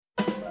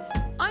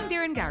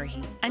Byrne,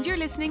 and you're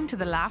listening to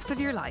The Laughs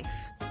of Your Life,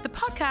 the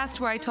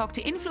podcast where I talk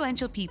to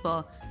influential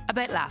people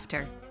about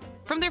laughter.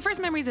 From their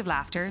first memories of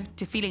laughter,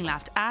 to feeling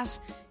laughed at,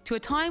 to a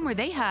time where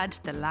they had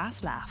the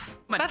last laugh.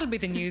 That'll be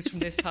the news from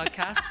this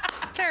podcast.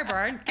 Claire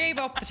Byrne gave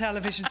up the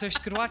television so she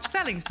could watch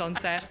Selling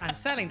Sunset and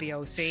Selling the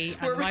OC,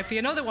 and there might be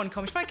another one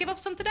coming. She might give up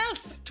something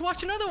else to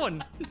watch another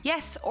one.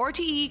 Yes,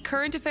 RTE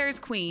current affairs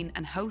queen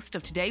and host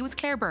of Today with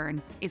Claire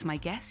Byrne is my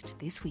guest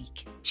this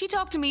week. She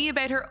talked to me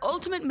about her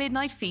ultimate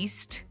midnight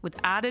feast with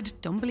added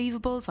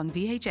Dumbelievables on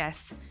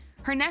VHS,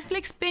 her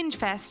Netflix binge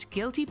fest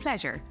guilty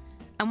pleasure,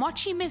 and what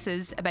she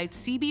misses about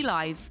CB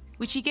Live,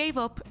 which she gave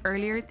up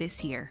earlier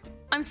this year.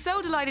 I'm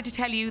so delighted to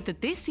tell you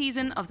that this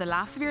season of The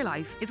Laughs of Your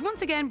Life is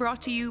once again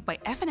brought to you by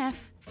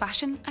F&F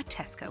Fashion at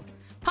Tesco.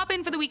 Pop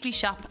in for the weekly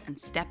shop and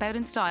step out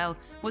in style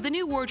with a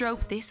new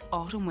wardrobe this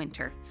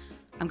autumn-winter.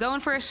 I'm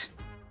going for it.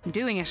 I'm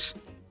doing it.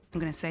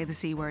 I'm going to say the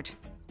C word.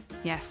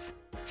 Yes.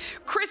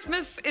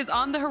 Christmas is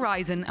on the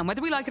horizon, and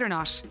whether we like it or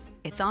not,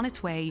 it's on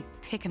its way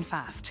thick and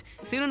fast.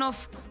 Soon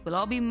enough, we'll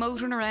all be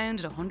motoring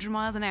around at 100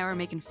 miles an hour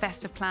making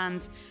festive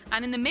plans.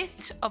 And in the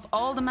midst of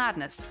all the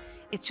madness,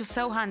 it's just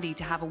so handy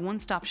to have a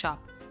one-stop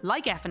shop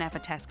like F&F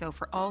at Tesco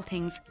for all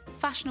things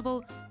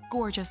fashionable,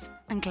 gorgeous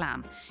and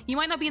glam. You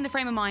might not be in the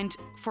frame of mind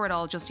for it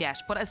all just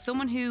yet, but as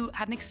someone who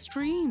had an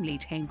extremely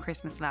tame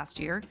Christmas last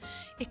year,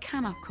 it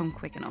cannot come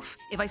quick enough.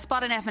 If I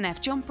spot an F&F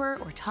jumper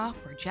or top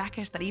or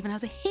jacket that even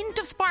has a hint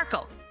of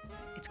sparkle,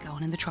 it's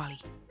going in the trolley.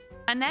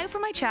 And now for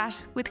my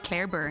chat with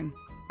Claire Byrne.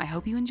 I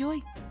hope you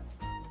enjoy.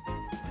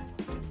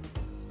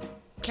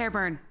 Claire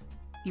Byrne,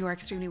 you are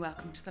extremely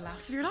welcome to The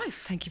Laughs of Your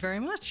Life. Thank you very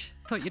much.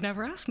 Thought you'd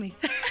never ask me.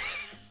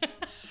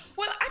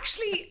 Well,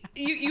 actually,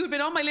 you had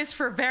been on my list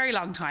for a very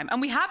long time, and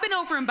we have been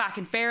over and back,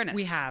 in fairness.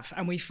 We have,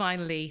 and we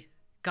finally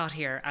got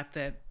here at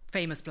the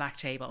famous black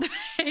table.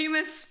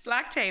 Famous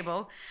black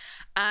table,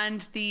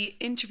 and the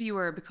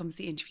interviewer becomes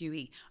the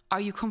interviewee.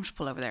 Are you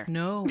comfortable over there?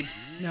 No.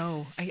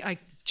 I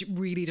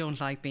really don't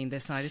like being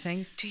this side of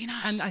things. Do you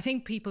not? And I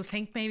think people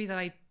think maybe that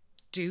I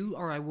do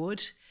or I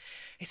would.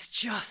 It's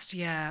just,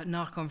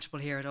 not comfortable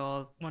here at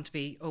all. Want to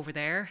be over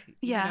there.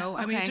 Yeah. You know?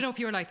 I mean, I don't know if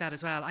you're like that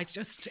as well.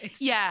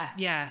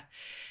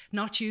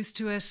 Not used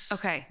to it.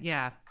 Okay.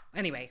 Yeah.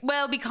 Anyway.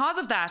 Well, because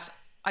of that,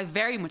 I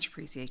very much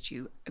appreciate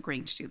you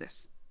agreeing to do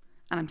this.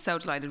 And I'm so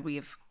delighted we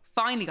have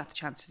finally got the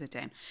chance to sit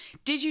down.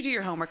 Did you do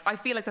your homework? I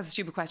feel like that's a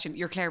stupid question.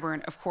 You're Claire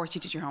Byrne. Of course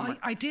you did your homework.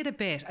 I did a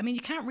bit. I mean,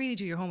 you can't really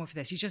do your homework for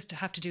this. You just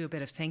have to do a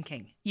bit of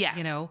thinking. Yeah.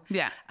 You know?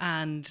 Yeah.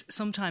 And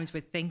sometimes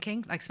with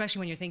thinking, like especially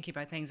when you're thinking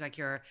about things like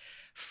your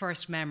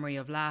first memory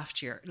of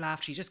laughter,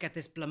 you just get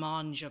this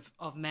blancmange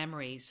of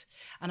memories.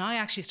 And I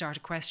actually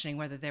started questioning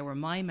whether they were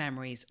my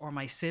memories or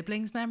my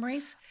siblings'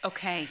 memories.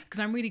 Okay. Because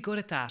I'm really good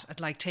at that, at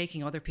like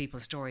taking other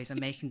people's stories and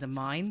making them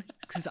mine.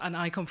 And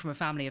I come from a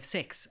family of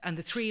 6. And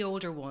the 3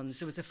 older ones,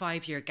 there was a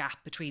 5-year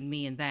gap between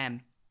me and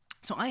them.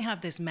 So I have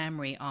this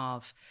memory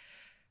of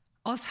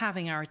us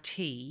having our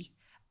tea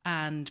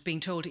and being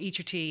told to eat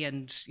your tea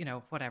and, you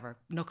know, whatever,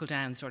 knuckle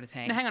down sort of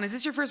thing. Now, hang on, is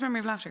this your first memory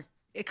of laughter?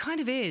 It kind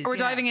of is. Or we're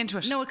diving into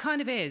it? No, it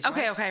kind of is.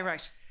 Okay,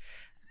 right?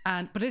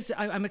 right. But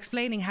I'm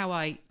explaining how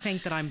I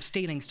think that I'm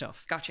stealing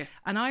stuff. Gotcha.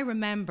 And I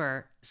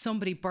remember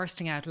somebody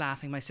bursting out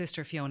laughing, my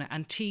sister Fiona,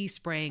 and tea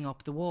spraying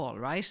up the wall,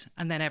 right?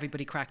 And then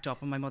everybody cracked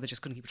up and my mother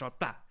just couldn't keep it up.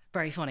 Blah.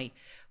 Very funny.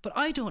 But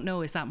I don't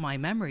know, is that my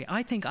memory?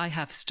 I think I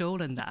have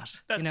stolen that.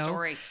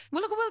 Story.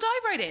 Well, look, we'll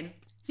dive right in.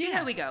 See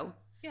how we go.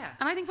 Yeah.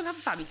 And I think we'll have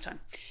a fabulous time.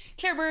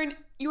 Claire Byrne,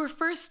 your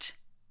first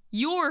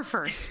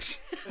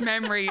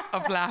memory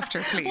of laughter,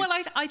 please. Well,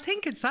 I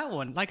think it's that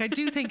one. Like, I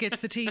do think it's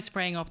the tea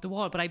spraying up the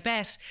wall, but I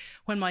bet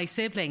when my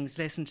siblings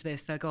listen to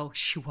this, they'll go,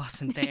 she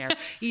wasn't there.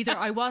 Either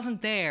I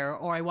wasn't there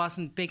or I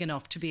wasn't big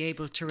enough to be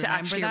able to remember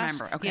actually that.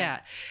 remember, okay. Yeah.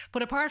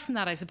 But apart from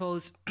that, I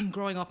suppose,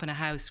 growing up in a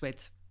house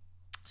with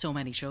so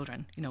many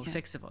children,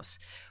 6 of us,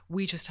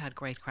 we just had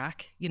great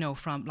crack,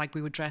 from like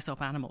we would dress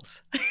up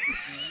animals.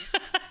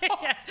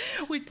 Yeah.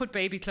 We'd put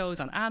baby clothes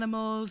on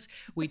animals.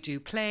 We'd do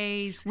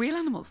plays. Real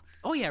animals?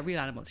 Oh yeah, real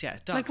animals. Yeah,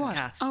 dogs like and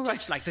cats. Oh, right.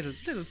 Just like put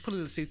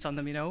little suits on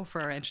them,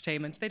 for our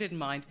entertainment. They didn't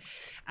mind.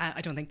 I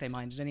don't think they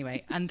minded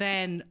anyway. And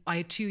then I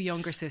had 2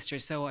 younger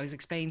sisters, so I was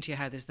explaining to you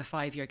how there's the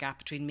 5-year gap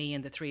between me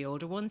and the 3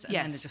 older ones, and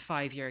then there's a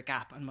 5-year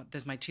gap, and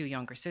there's my 2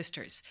 younger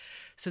sisters.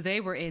 So they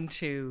were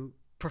into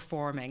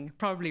performing,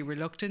 probably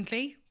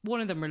reluctantly.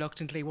 One of them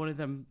reluctantly, one of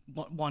them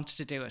wanted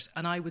to do it,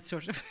 and I would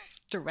sort of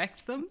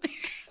direct them.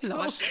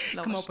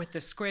 Come up with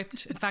the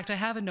script. In fact, I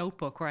have a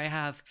notebook where I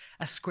have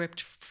a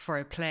script for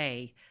a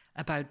play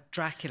about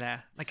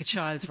Dracula, like a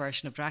child's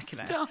version of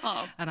Dracula.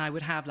 Stop. And I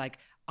would have like,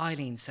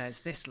 Eileen says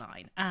this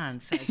line,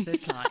 Anne says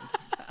this line,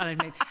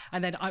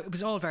 and then it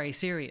was all very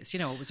serious.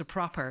 This was a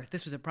proper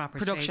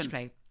production stage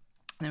play. And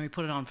then we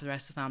put it on for the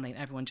rest of the family, and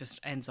everyone just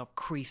ends up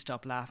creased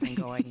up laughing,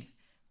 going,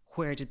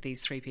 where did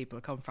these 3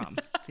 people come from?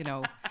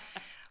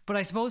 But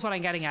I suppose what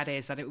I'm getting at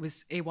is that it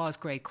was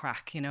great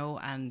crack,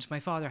 and my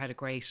father had a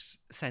great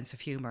sense of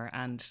humour,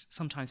 and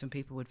sometimes when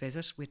people would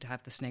visit, we'd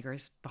have the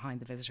sniggers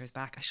behind the visitor's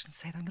back. I shouldn't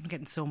say that. I'm going to get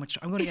in so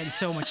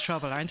much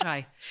trouble, aren't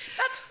I?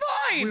 That's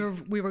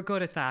fine. We were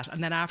good at that.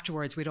 And then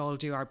afterwards, we'd all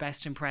do our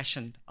best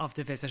impression of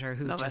the visitor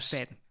who'd just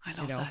been. I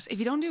love that. If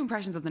you don't do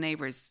impressions of the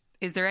neighbours,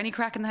 is there any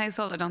crack in the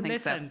household? I don't think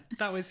so. Listen,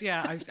 that was,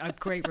 I have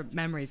great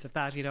memories of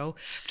that,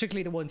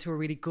 particularly the ones who were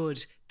really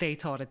good, they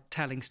thought at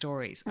telling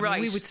stories. I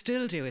mean, we would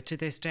still do it to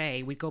this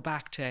day. We'd go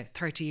back to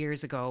 30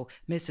 years ago,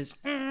 Mrs.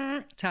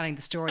 telling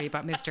the story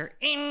about Mr.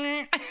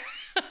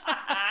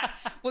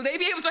 Will they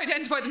be able to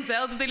identify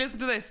themselves if they listen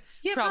to this?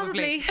 Yeah,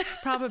 probably.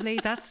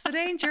 That's the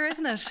danger,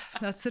 isn't it?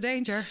 That's the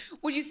danger.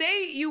 Would you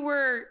say you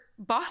were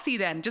bossy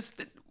then,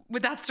 just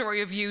with that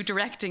story of you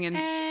directing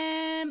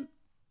and...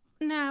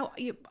 Now,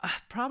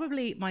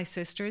 probably my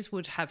sisters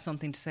would have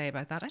something to say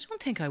about that. I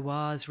don't think I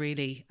was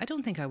really. I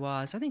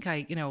think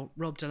I,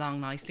 rubbed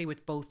along nicely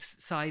with both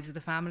sides of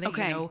the family.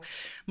 Okay.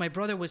 My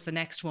brother was the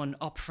next one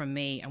up from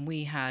me, and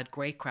we had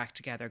great crack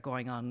together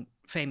going on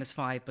Famous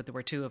Five, but there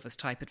were two of us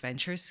type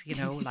adventures,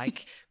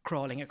 like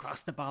crawling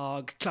across the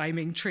bog,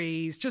 climbing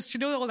trees,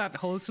 just, all that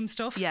wholesome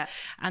stuff. Yeah.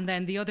 And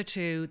then the other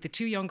two, the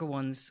two younger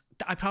ones,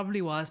 I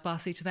probably was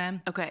bossy to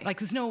them. Okay. Like,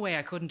 there's no way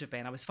I couldn't have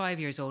been. I was 5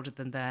 years older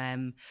than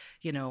them.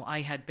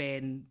 I had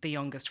been the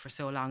youngest for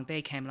so long.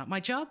 They came along.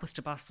 My job was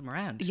to boss them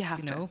around. You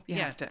have to. You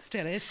have to.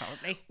 Still is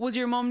probably. Was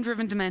your mum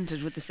driven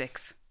demented with the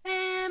six?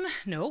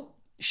 No.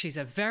 She's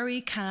a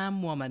very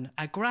calm woman,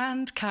 a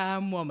grand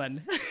calm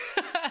woman.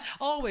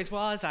 Always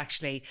was,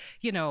 actually.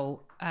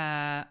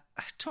 I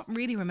don't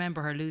really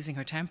remember her losing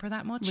her temper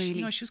that much.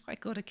 Really? She was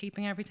quite good at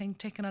keeping everything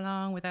ticking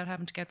along without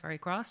having to get very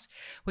cross,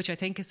 which I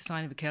think is the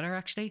sign of a killer,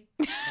 actually.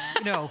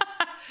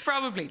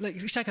 Probably. Like,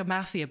 she's like a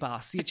mafia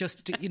boss. You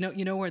just, you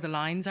know where the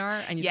lines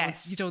are, and you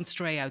don't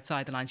stray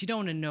outside the lines. You don't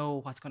want to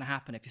know what's going to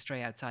happen if you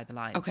stray outside the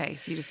lines. Okay,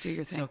 so you just do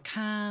your thing. So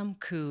calm,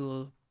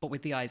 cool, but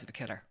with the eyes of a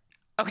killer.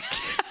 Okay.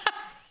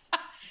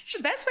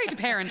 The best way to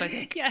parent, I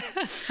think. Yeah.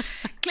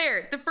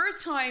 Claire, the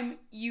first time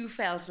you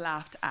felt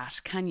laughed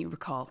at, can you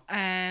recall?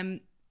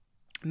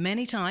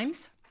 Many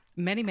times,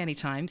 many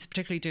times,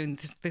 particularly doing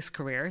this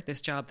career,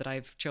 this job that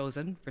I've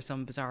chosen for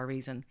some bizarre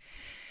reason.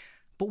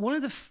 But one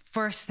of the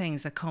first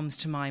things that comes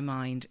to my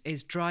mind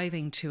is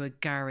driving to a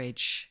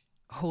garage,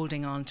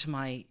 holding on to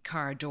my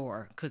car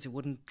door because it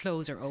wouldn't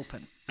close or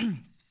open,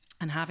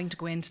 and having to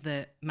go into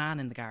the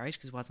man in the garage,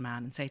 because it was a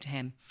man, and say to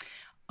him,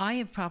 I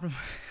have a problem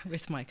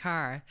with my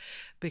car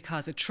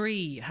because a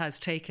tree has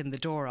taken the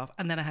door off.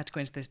 And then I had to go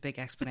into this big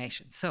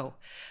explanation. So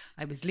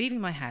I was leaving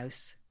my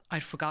house.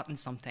 I'd forgotten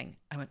something.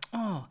 I went,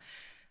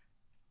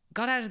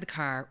 got out of the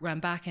car,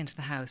 ran back into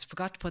the house,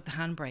 forgot to put the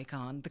handbrake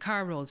on. The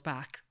car rolls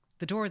back.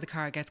 The door of the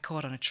car gets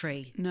caught on a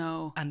tree.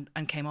 No. And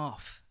came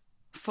off.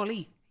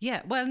 Fully?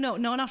 Yeah. Well, no,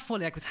 not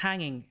fully. Like, it was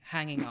hanging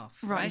off.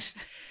 Right.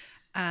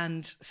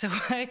 And so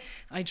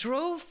I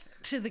drove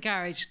to the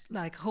garage,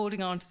 like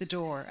holding on to the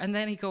door, and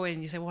then you go in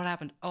and you say, what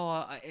happened?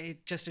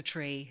 Just a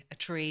tree,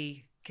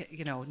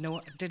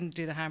 no, didn't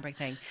do the handbrake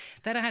thing.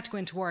 Then I had to go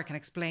into work and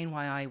explain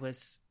why I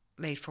was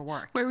late for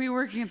work. Where were you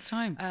working at the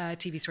time?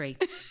 TV3.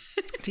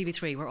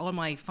 TV3, where all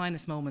my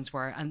finest moments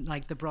were, and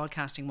like the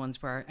broadcasting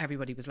ones where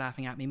everybody was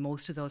laughing at me.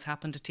 Most of those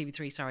happened at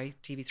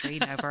TV3,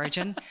 now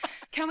Virgin.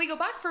 Can we go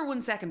back for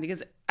 1 second?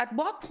 Because at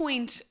what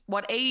point,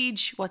 what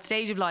age, what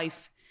stage of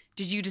life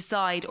did you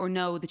decide or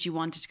know that you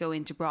wanted to go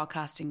into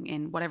broadcasting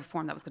in whatever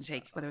form that was going to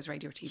take, whether it was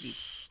radio or TV?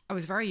 I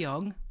was very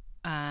young,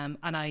 and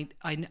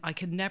I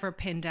could never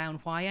pin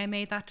down why I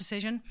made that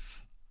decision.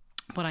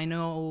 But I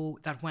know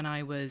that when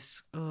I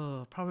was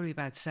probably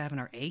about 7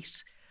 or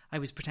 8, I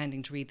was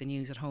pretending to read the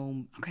news at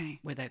home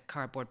with a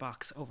cardboard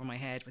box over my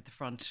head with the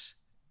front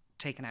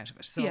taken out of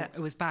it. So it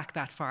was back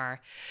that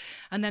far.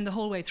 And then the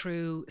whole way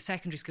through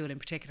secondary school in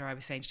particular, I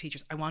was saying to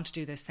teachers, I want to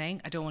do this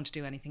thing. I don't want to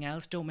do anything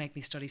else. Don't make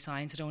me study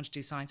science. I don't want to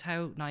do science.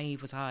 How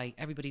naive was I?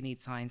 Everybody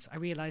needs science. I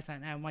realise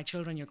that now. My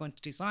children, you're going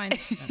to do science.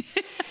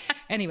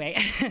 Anyway,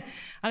 and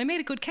I made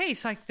a good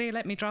case. Like, they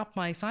let me drop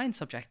my science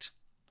subject.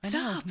 I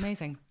know,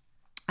 amazing.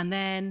 And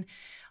then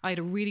I had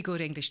a really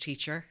good English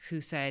teacher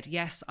who said,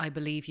 yes, I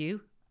believe you,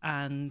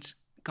 and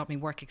got me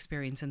work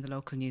experience in the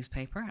local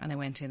newspaper. And I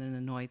went in and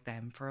annoyed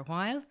them for a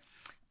while.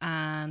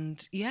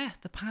 And yeah,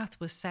 the path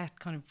was set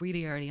kind of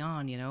really early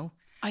on,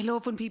 I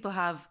love when people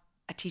have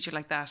a teacher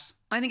like that.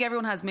 I think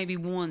everyone has maybe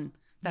one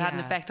that had an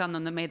effect on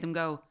them that made them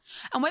go.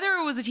 And whether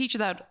it was a teacher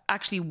that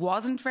actually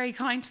wasn't very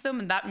kind to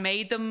them and that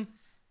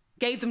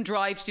gave them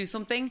drive to do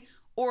something,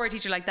 or a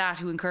teacher like that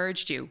who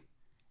encouraged you.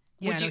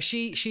 Yeah,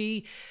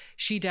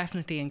 she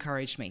definitely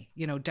encouraged me,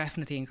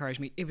 definitely encouraged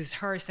me. It was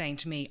her saying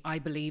to me, I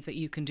believe that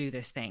you can do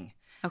this thing.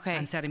 Okay.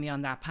 And setting me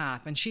on that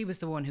path. And she was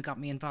the one who got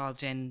me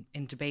involved in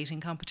debating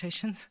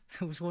competitions.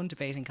 There was one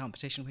debating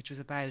competition which was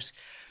about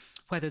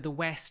whether the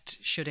West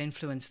should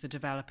influence the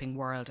developing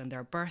world and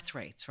their birth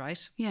rates,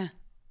 right? Yeah.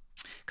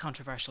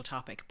 Controversial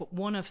topic. But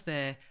one of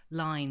the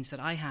lines that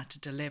I had to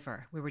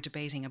deliver, we were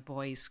debating a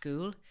boys'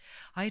 school.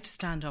 I had to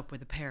stand up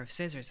with a pair of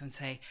scissors and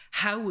say,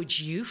 how would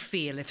you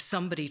feel if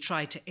somebody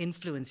tried to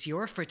influence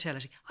your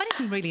fertility? I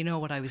didn't really know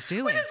what I was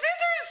doing. With the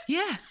scissors?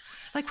 Yeah.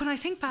 Like, when I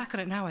think back on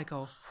it now, I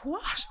go,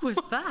 what was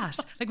that?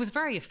 Like, it was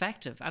very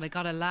effective, and I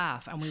got a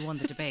laugh and we won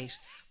the debate.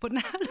 But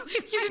now, look,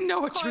 you didn't know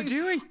what you were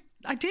doing.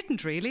 I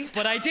didn't really,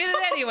 but I did it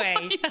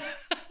anyway.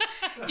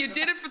 You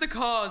did it for the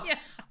cause. Yeah.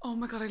 Oh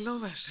my God, I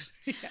love it.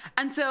 Yeah.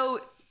 And so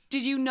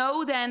did you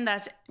know then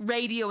that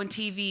radio and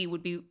TV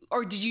would be,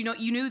 or did you know,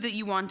 you knew that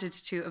you wanted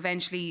to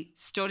eventually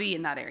study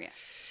in that area?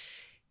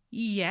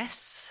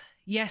 Yes,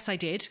 I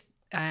did.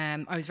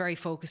 I was very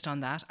focused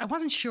on that. I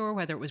wasn't sure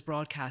whether it was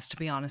broadcast, to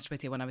be honest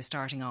with you, when I was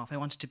starting off. I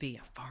wanted to be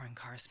a foreign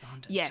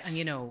correspondent. Yes.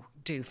 And,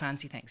 do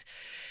fancy things.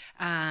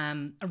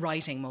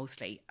 Writing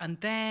mostly. And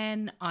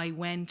then I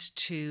went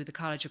to the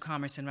College of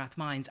Commerce in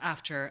Rathmines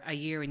after a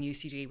year in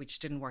UCD, which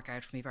didn't work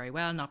out for me very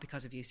well, not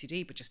because of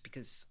UCD, but just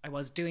because I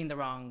was doing the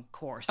wrong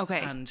course.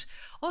 Okay. And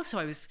also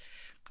I was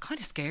kind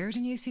of scared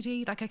in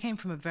UCD. Like I came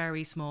from a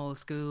very small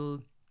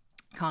school,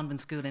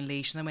 convent school in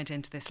Laois, and I went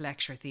into this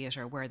lecture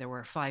theatre where there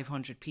were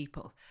 500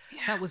 people. Yeah.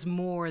 That was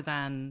more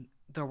than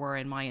there were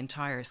in my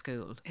entire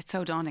school. It's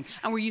so daunting.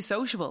 And were you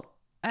sociable?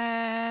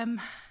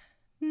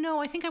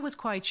 No, I think I was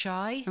quite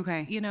shy.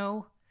 Okay.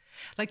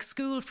 Like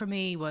school for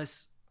me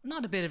was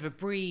not a bit of a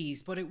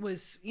breeze, but it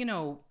was,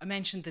 I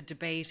mentioned the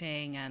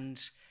debating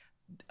and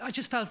I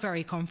just felt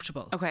very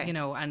comfortable. Okay.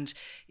 And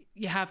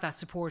you have that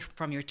support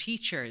from your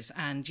teachers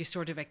and you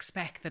sort of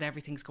expect that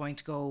everything's going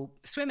to go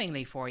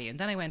swimmingly for you. And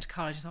then I went to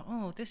college and thought,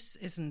 oh, this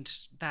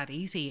isn't that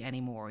easy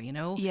anymore,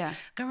 Yeah.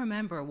 I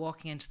remember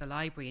walking into the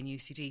library in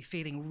UCD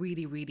feeling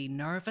really, really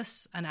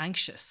nervous and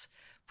anxious,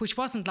 which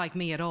wasn't like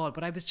me at all,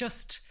 but I was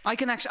just... I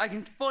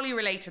can fully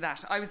relate to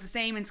that. I was the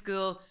same in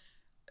school,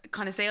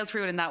 kind of sailed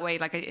through it in that way.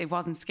 Like it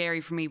wasn't scary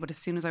for me, but as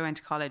soon as I went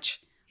to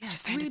college, I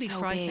just found really it so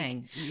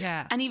frightening. big.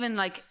 Yeah. And even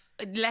like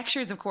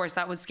lectures, of course,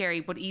 that was scary,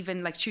 but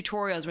even like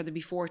tutorials where there'd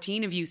be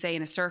 14 of you, say,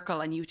 in a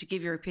circle and you had to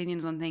give your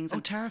opinions on things.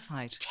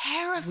 Terrified.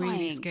 Terrifying.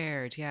 Really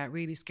scared. Yeah,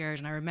 really scared.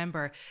 And I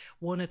remember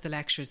one of the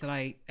lectures that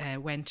I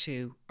went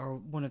to, or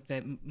one of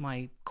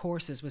my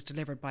courses was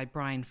delivered by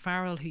Brian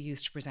Farrell, who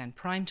used to present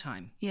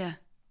Primetime. Yeah.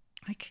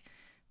 Like,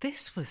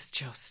 this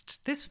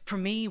for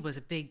me was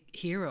a big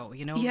hero,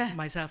 Yeah.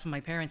 Myself and my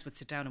parents would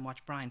sit down and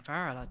watch Brian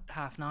Farrell at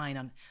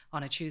 9:30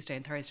 on a Tuesday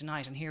and Thursday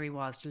night, and here he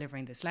was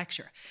delivering this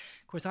lecture.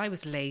 Of course, I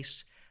was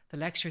late, the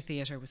lecture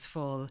theatre was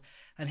full,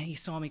 and he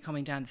saw me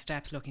coming down the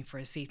steps looking for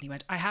a seat, and he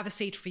went, I have a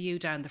seat for you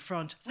down the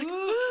front. I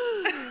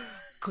was like,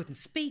 couldn't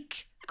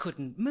speak,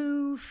 couldn't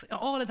move.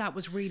 All of that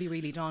was really,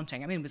 really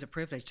daunting. I mean, it was a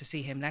privilege to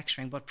see him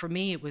lecturing, but for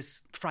me it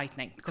was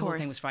frightening. The whole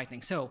thing was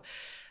frightening. So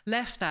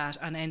left that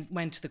and then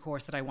went to the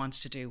course that I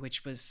wanted to do,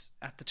 which was,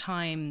 at the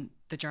time,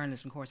 the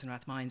journalism course in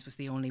Rathmines was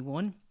the only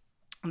one.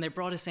 And they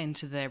brought us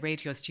into the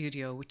radio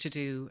studio to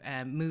do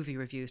movie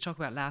reviews. Talk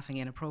about laughing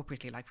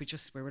inappropriately. Like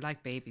we were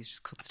like babies,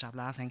 just couldn't stop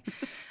laughing.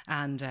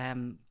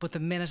 And but the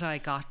minute I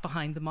got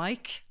behind the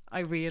mic, I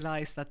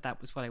realised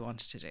that was what I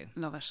wanted to do.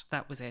 Love it.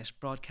 That was it.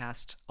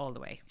 Broadcast all the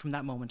way from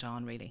that moment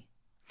on, really.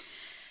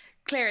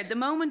 Claire, the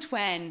moment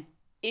when,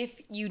 if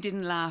you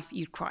didn't laugh,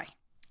 you'd cry.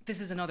 This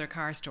is another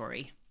car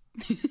story.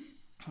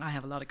 I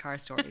have a lot of car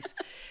stories.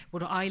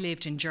 But I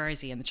lived in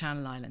Jersey in the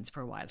Channel Islands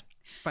for a while,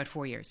 about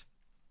 4 years.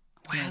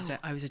 Wow.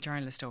 I was a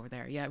journalist over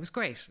there. Yeah, it was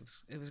great.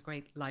 It was a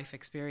great life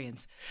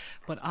experience.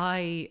 But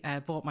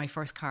I bought my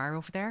first car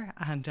over there,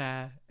 and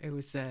it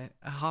was a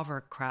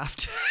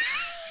hovercraft.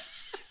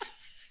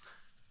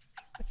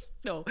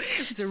 No,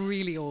 it was a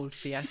really old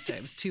Fiesta.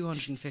 It was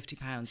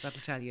 £250,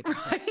 that'll tell you.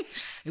 Right.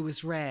 It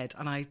was red,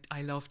 and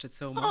I loved it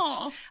so much.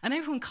 Aww. And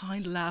everyone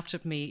kind of laughed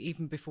at me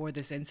even before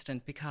this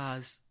incident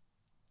because,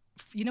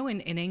 in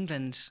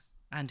England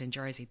and in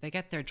Jersey, they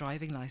get their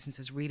driving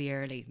licenses really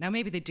early. Now,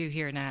 maybe they do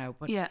here now,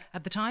 but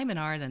at the time in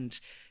Ireland,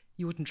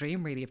 you wouldn't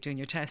dream really of doing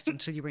your test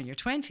until you were in your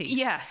 20s.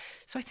 Yeah.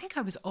 So I think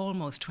I was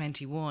almost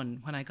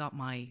 21 when I got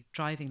my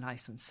driving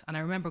licence. And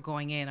I remember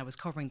going in, I was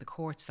covering the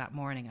courts that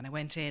morning, and I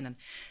went in and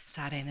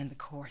sat in the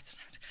courts,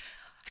 and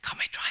I got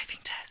my driving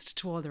test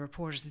to all the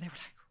reporters, and they were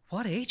like,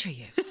 what age are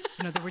you?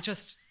 They were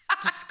just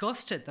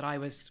disgusted that I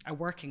was a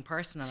working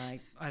person and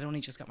I'd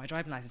only just got my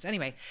driving license.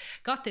 Anyway,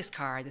 got this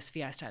car, this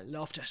Fiesta,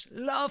 loved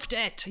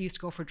it. I used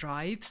to go for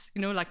drives,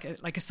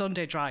 like a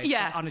Sunday drive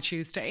on a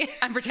Tuesday.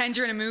 And pretend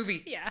you're in a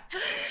movie. Yeah.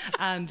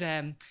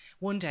 And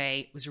one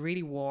day it was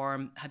really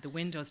warm, had the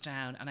windows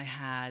down, and I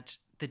had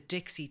the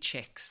Dixie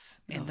Chicks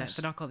they're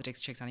not called the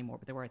Dixie Chicks anymore,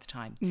 but they were at the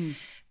time.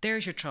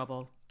 There's Your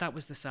Trouble. That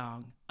was the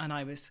song, and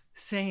I was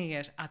singing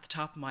it at the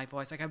top of my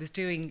voice. Like I was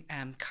doing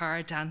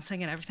car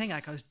dancing and everything.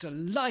 Like I was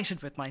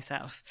delighted with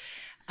myself.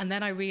 And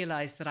then I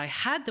realised that I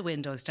had the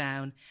windows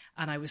down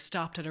and I was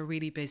stopped at a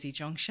really busy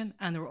junction,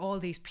 and there were all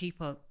these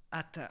people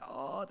at the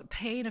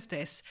pain of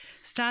this,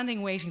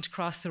 standing waiting to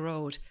cross the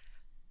road,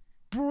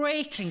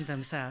 breaking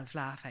themselves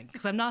laughing,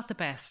 because I'm not the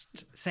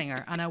best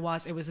singer, and it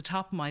was the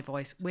top of my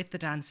voice with the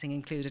dancing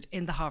included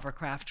in the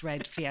hovercraft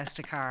red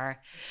Fiesta car.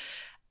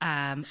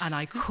 And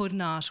I could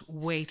not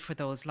wait for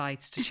those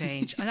lights to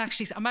change. I'm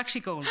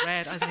actually going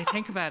red as I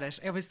think about it.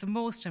 It was the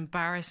most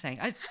embarrassing.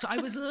 I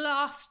was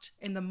lost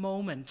in the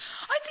moment.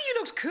 I'd say you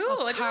looked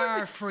cool.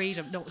 Car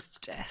freedom. No, it was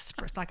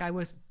desperate. Like I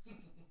was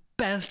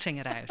belting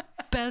it out.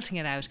 belting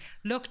it out,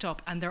 looked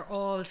up, and they're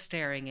all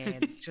staring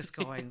in, just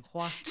going,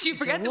 what? Did you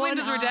forget the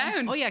windows were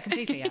down? Oh yeah,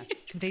 completely,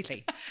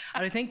 completely.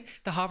 And I think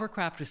the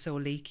hovercraft was so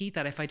leaky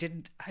that if I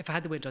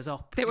had the windows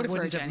up, they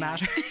wouldn't have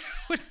mattered.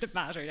 Wouldn't have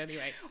mattered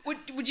anyway.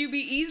 Would you be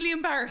easily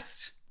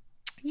embarrassed?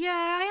 Yeah,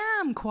 I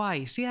am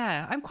quite.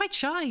 Yeah, I'm quite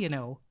shy, you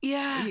know.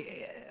 Yeah.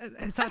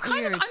 Is that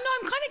weird? I'm kind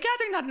of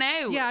gathering that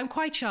now. Yeah, I'm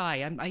quite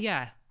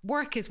shy.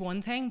 Work is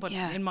one thing, but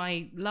in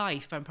my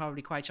life, I'm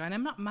probably quite shy. And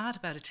I'm not mad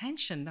about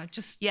attention. I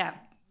just... Yeah.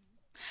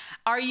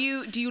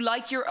 Do you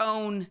like your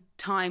own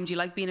time? Do you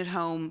like being at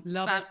home?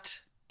 Love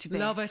it.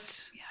 Love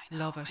it. Yeah, I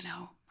know. Love it. I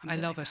know. I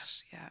love it.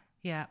 Yeah.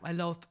 Yeah, I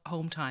love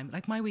home time.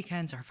 Like my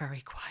weekends are very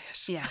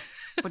quiet. Yeah.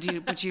 But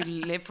you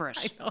live for it.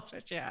 I love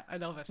it. Yeah, I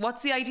love it.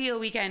 What's the ideal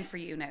weekend for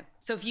you now?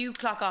 So if you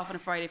clock off on a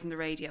Friday from the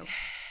radio.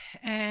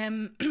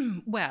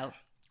 Well,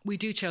 we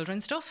do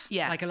children's stuff.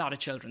 Yeah. Like a lot of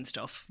children's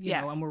stuff. You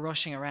know, and we're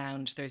rushing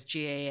around. There's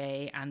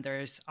GAA and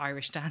there's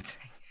Irish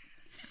dancing.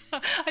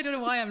 I don't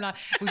know why I'm not.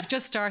 We've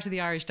just started the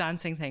Irish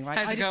dancing thing, right?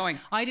 How's it going?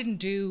 I didn't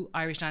do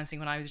Irish dancing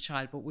when I was a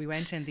child, but we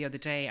went in the other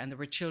day and there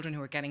were children who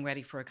were getting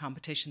ready for a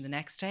competition the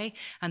next day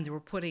and they were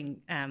putting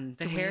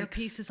the hair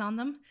pieces on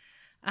them.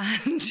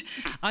 And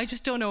I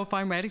just don't know if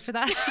I'm ready for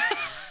that.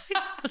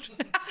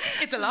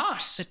 It's a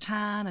lot. The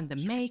tan and the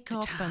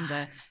makeup and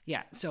the...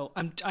 Yeah, so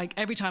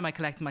every time I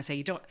collect them, I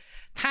say,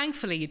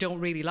 thankfully, you don't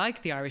really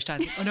like the Irish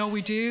dancing. Oh, no,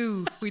 we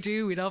do.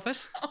 We love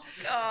it. Oh,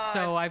 God.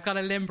 So I've got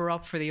to limber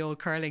up for the old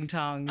curling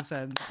tongs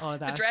and all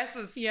that. The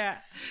dresses. Yeah.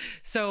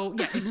 So,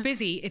 yeah, it's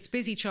busy. It's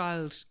busy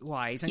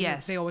child-wise. And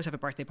yes. They always have a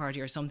birthday party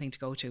or something to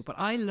go to. But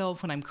I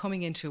love when I'm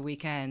coming into a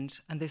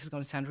weekend, and this is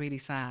going to sound really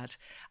sad,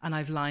 and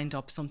I've lined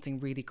up something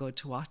really good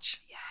to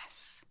watch.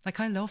 Yes. Like,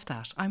 I love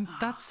that. I'm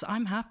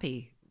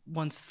happy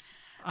once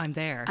I'm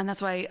there. And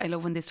that's why I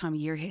love when this time of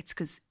year hits,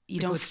 because you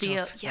don't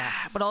feel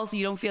but also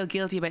you don't feel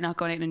guilty about not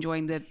going out and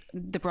enjoying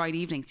the bright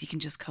evenings. You can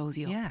just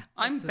cozy up. Yeah,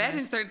 I'm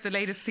betting the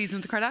latest season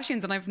of the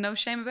Kardashians and I've no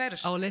shame about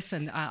it. Oh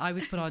listen, I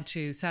was put on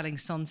to Selling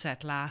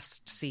Sunset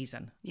last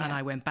season and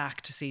I went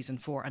back to season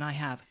 4 and I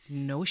have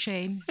no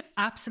shame,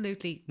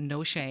 absolutely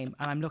no shame,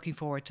 and I'm looking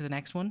forward to the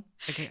next one.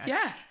 Okay,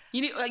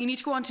 you need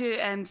to go on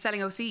to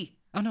Selling OC.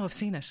 Oh no, I've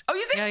seen it. Oh,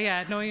 you see?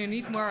 Yeah. No, you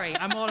needn't worry.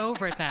 I'm all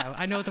over it now.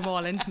 I know them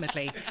all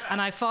intimately, and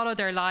I follow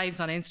their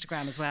lives on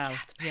Instagram as well.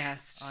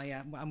 Yes. Oh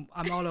yeah,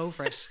 I'm all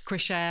over it.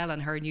 Chriselle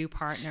and her new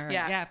partner.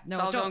 Yeah. No,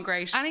 it's all going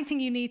great. Anything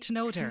you need to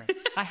know, dear.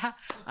 I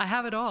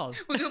have it all.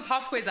 We'll do a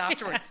pop quiz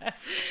afterwards.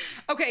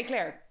 Okay,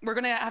 Claire, we're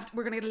gonna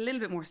get a little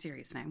bit more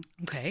serious now.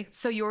 Okay.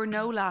 So your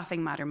no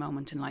laughing matter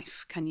moment in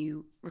life. Can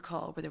you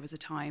recall where there was a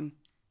time,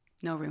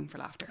 no room for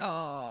laughter?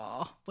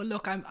 Oh well,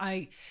 look,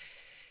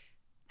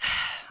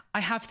 I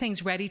have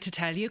things ready to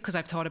tell you because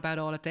I've thought about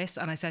all of this,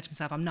 and I said to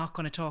myself, I'm not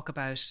going to talk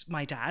about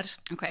my dad,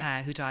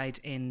 who died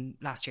in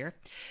last year.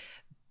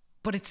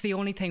 But it's the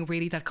only thing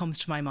really that comes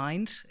to my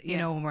mind, you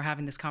know, when we're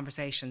having this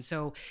conversation.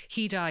 So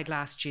he died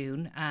last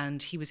June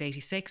and he was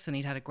 86 and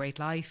he'd had a great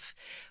life.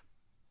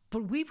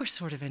 But we were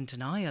sort of in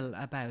denial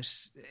about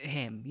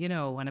him, you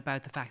know, and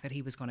about the fact that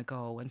he was going to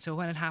go. And so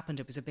when it happened,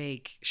 it was a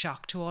big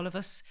shock to all of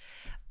us.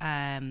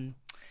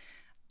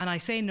 And I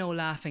say no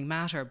laughing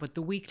matter, but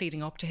the week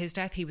leading up to his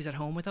death, he was at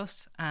home with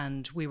us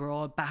and we were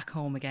all back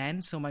home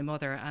again. So my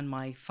mother and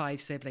my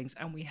 5 siblings,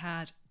 and we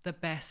had the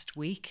best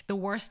week, the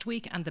worst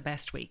week and the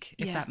best week,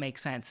 if that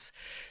makes sense.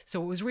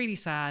 So it was really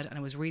sad and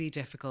it was really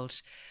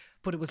difficult,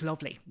 but it was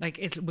lovely. Like,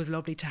 it was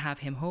lovely to have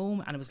him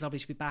home and it was lovely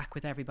to be back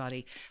with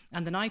everybody.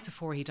 And the night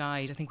before he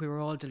died, I think we were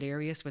all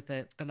delirious with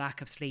the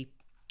lack of sleep.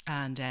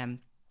 And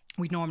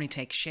we'd normally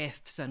take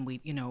shifts and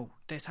we, you know,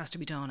 this has to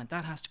be done and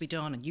that has to be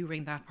done and you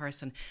ring that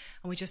person.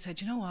 And we just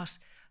said, you know what,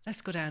 let's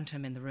go down to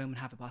him in the room and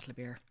have a bottle of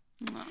beer.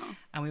 Aww.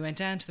 And we went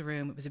down to the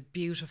room. It was a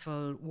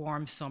beautiful,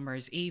 warm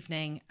summer's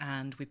evening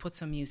and we put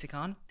some music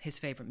on, his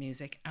favourite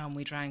music, and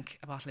we drank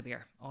a bottle of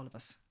beer, all of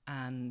us.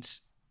 And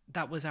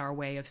that was our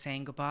way of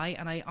saying goodbye.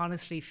 And I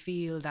honestly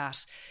feel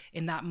that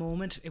in that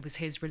moment, it was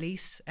his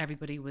release.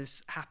 Everybody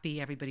was happy.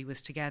 Everybody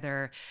was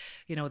together.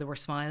 You know, there were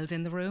smiles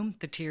in the room.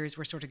 The tears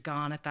were sort of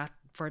gone at that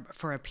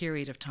for a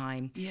period of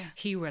time. Yeah.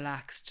 He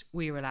relaxed.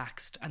 We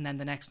relaxed. And then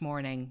the next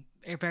morning,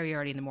 very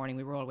early in the morning,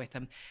 we were all with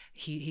him.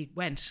 He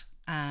went.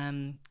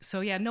 So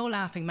yeah, no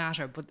laughing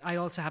matter. But I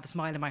also have a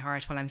smile in my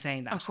heart while I'm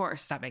saying that. Of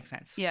course. That makes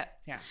sense. Yeah.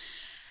 Yeah.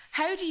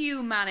 How do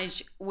you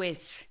manage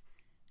with...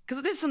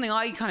 Because this is something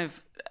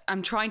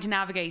I'm trying to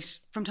navigate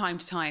from time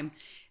to time.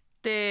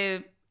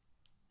 The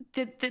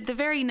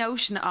very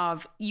notion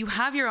of you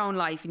have your own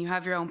life and you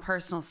have your own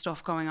personal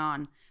stuff going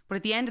on, but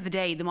at the end of the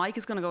day, the mic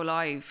is going to go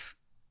live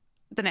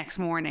the next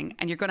morning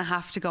and you're going to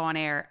have to go on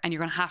air and you're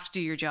going to have to do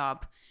your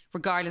job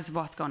regardless of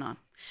what's going on.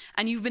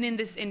 And you've been in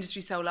this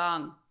industry so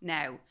long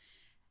now.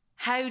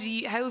 How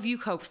have you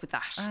coped with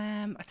that?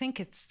 I think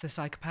it's the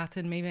psychopath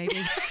in me,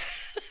 maybe.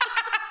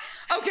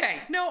 Okay.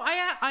 No,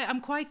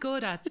 I'm quite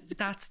good at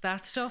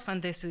that stuff, and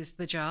this is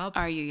the job.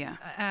 Are you? Yeah.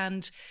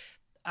 And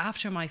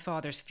after my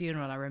father's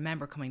funeral, I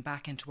remember coming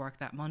back into work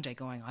that Monday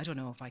going, I don't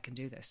know if I can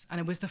do this. And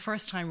it was the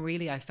first time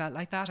really I felt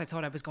like that. I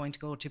thought I was going to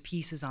go to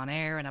pieces on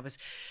air, and I was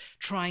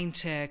trying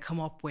to come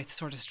up with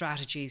sort of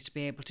strategies to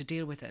be able to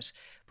deal with it.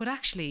 But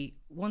actually,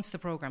 once the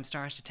programme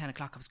started at 10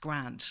 o'clock, I was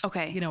grand.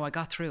 Okay. You know, I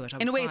got through it.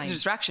 In a way, fine. it's a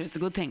distraction. It's a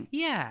good thing.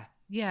 Yeah.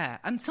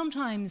 And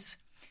sometimes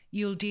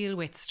you'll deal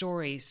with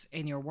stories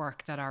in your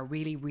work that are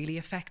really, really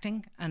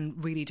affecting and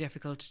really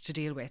difficult to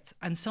deal with.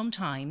 And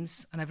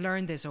sometimes, and I've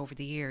learned this over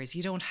the years,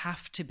 you don't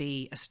have to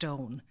be a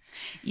stone.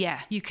 Yeah.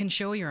 You can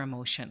show your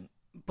emotion.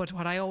 But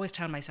what I always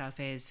tell myself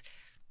is,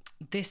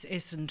 this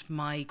isn't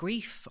my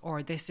grief,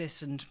 or this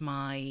isn't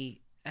my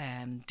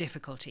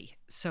difficulty.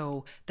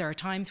 So there are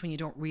times when you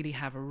don't really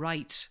have a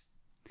right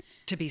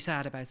to be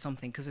sad about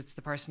something, because it's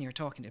the person you're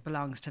talking to, it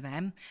belongs to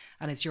them,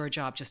 and it's your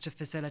job just to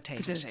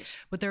facilitate it.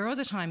 But there are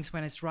other times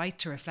when it's right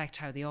to reflect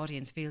how the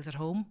audience feels at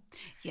home.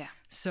 Yeah.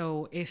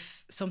 So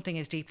if something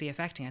is deeply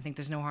affecting, I think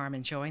there's no harm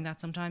in showing that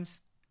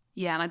sometimes.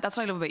 Yeah, and that's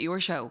what I love about your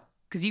show,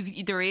 because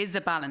there is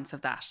the balance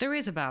of that. There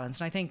is a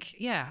balance, and I think,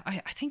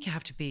 I think you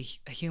have to be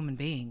a human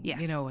being. Yeah.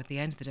 You know, at the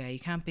end of the day, you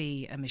can't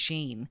be a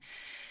machine.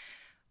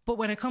 But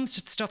when it comes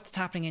to stuff that's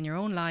happening in your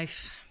own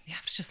life, you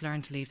have to just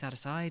learn to leave that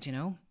aside, you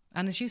know.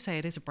 And as you say,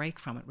 it is a break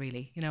from it,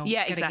 really. You know,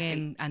 yeah, getting exactly.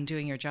 in and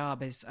doing your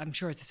job is, I'm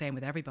sure it's the same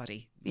with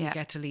everybody. Yeah. You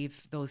get to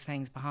leave those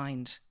things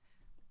behind.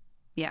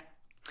 Yeah.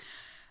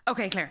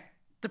 Okay, Claire.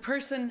 The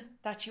person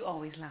that you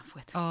always laugh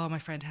with. Oh, my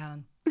friend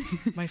Helen.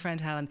 My friend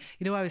Helen.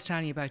 You know, I was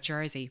telling you about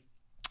Jersey.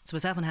 So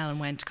myself and Helen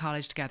went to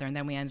college together, and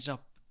then we ended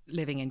up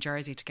living in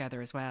Jersey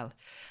together as well.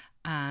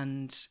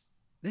 And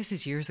this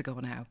is years ago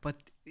now, but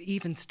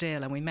even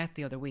still, and we met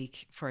the other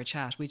week for a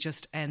chat, we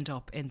just end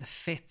up in the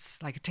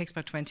fits. Like, it takes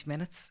about 20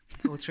 minutes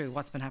to go through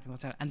what's been happening,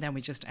 what's out, and then we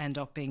just end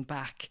up being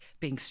back,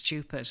 being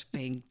stupid,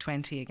 being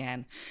 20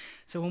 again.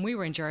 So when we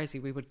were in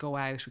Jersey, we would go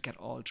out, we'd get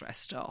all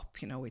dressed up.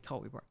 You know, we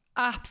thought we were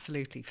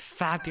absolutely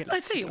fabulous.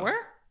 I'd say you were.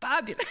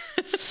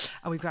 Fabulous.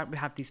 And we'd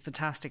have these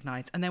fantastic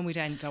nights. And then we'd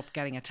end up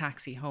getting a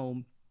taxi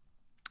home.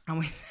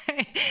 And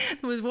there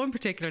was one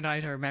particular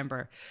night I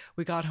remember,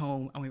 we got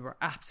home and we were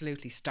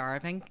absolutely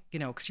starving, you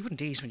know, because you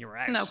wouldn't eat when you were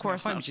out. No, of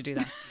course not. Why would you do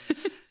that?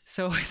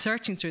 So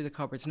searching through the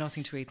cupboards,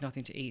 nothing to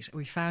eat.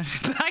 We found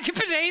a bag of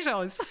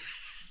potatoes.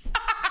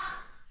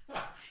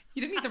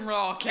 You didn't eat them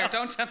raw, Claire,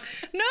 don't you?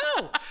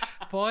 No.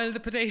 Boil the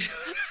potatoes.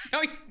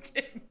 No, you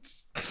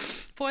didn't.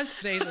 Boil the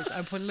potatoes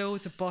and put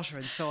loads of butter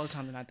and salt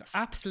on them. They're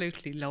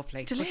absolutely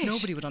lovely. Delish. But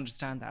nobody would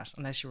understand that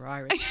unless you were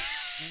Irish.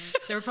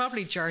 They were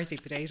probably Jersey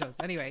potatoes.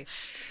 Anyway,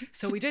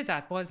 so we did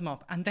that, boiled them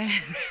up. And then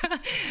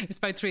it's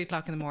about 3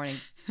 o'clock in the morning.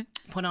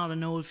 Put on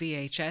an old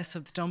VHS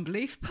of the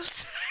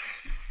Unbelievables.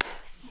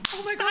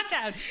 Oh my God,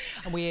 down.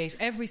 And we ate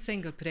every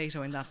single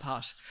potato in that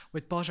pot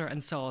with butter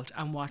and salt,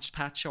 and watched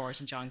Pat Short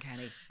and John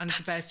Kenny. And it's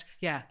the best.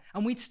 Yeah.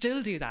 And we'd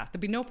still do that.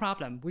 There'd be no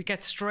problem. We'd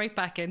get straight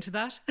back into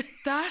that.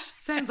 That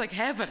sounds like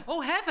heaven.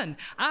 Oh, heaven.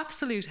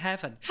 Absolute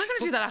heaven. I'm going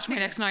to do that after my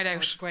next night out.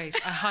 It's great.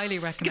 I highly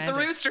recommend Get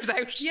the it. roosters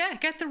out. Yeah,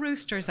 get the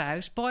roosters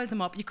out. Boil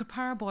them up. You could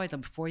parboil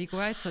them before you go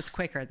out, so it's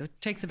quicker.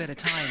 It takes a bit of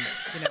time,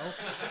 you know.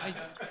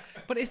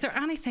 But is there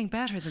anything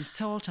better than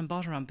salt and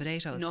butter on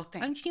potatoes?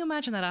 Nothing. And can you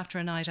imagine that after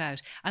a night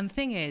out? And the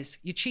thing is,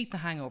 you cheat the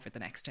hangover the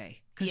next day,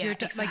 because Yeah,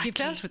 like, you've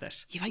dealt with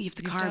it. You have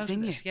the carbs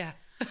in you. Yeah.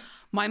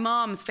 My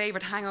mom's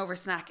favourite hangover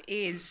snack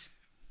is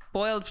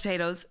boiled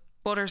potatoes,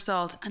 butter,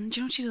 salt, and do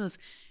you know what she does?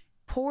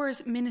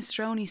 Pours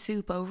minestrone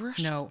soup over it.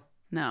 No,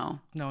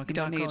 you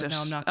don't need it.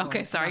 No, I'm not.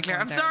 Okay, sorry, Claire.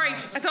 I'm sorry.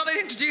 I thought I'd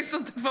introduce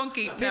something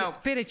funky.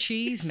 Bit of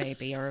cheese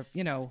maybe, or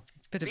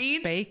bit Beans?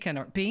 of bacon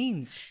or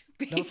beans.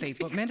 Lovely,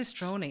 but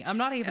minestrone. I'm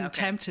not even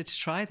tempted to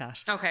try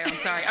that. Okay, I'm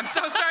sorry. I'm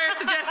so sorry I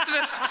suggested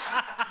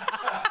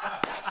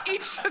it.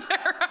 Each to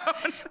their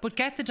own. But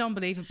get the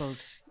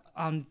Unbelievables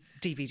on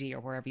DVD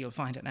or wherever you'll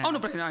find it now. Oh no,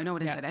 but I know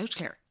it inside out,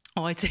 Claire.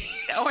 Oh, I'd say.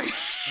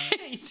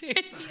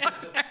 Inside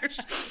out.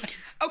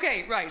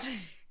 Okay, right.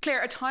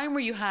 Claire, a time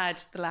where you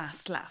had the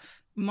last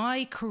laugh.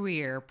 My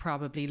career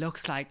probably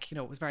looks like,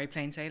 it was very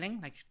plain sailing,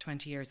 like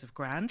 20 years of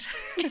grand.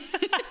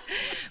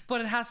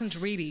 But it hasn't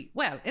really,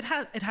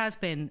 it has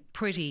been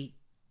pretty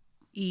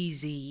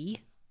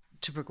easy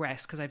to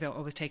progress, because I've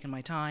always taken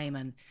my time,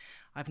 and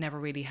I've never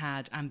really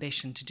had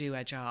ambition to do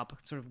a job,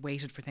 sort of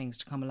waited for things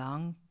to come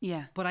along.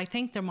 Yeah. But I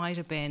think there might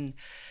have been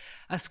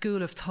a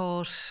school of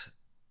thought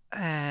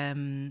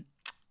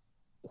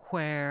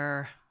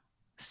where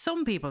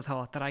some people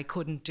thought that I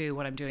couldn't do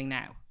what I'm doing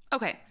now.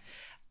 Okay.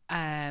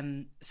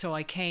 So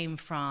I came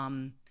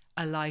from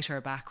a lighter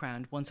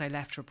background once I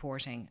left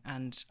reporting,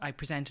 and I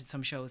presented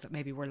some shows that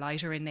maybe were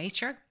lighter in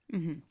nature.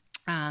 Mm-hmm.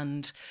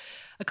 And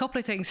a couple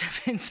of things have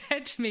been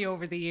said to me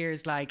over the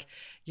years, like,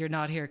 you're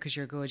not here because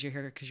you're good, you're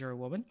here because you're a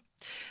woman,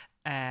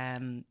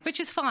 which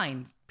is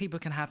fine. People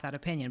can have that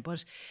opinion.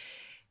 But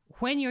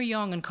when you're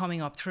young and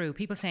coming up through,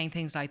 people saying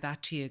things like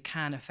that to you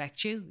can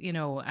affect you,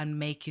 and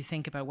make you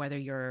think about whether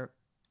you're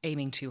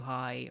aiming too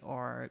high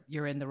or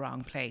you're in the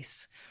wrong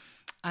place.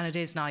 And it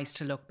is nice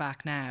to look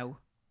back now,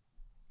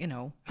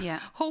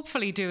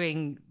 hopefully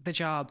doing the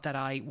job that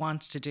I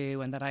want to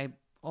do and that I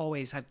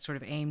always had sort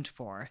of aimed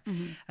for,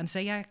 and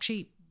say, yeah,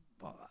 actually,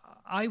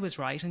 I was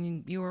right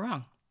and you were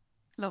wrong.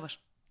 Love it.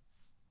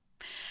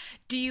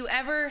 Do you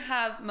ever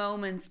have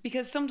moments,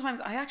 because sometimes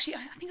I think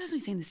I was only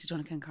saying this to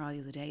Jonathan and Carl the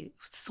other day,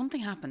 something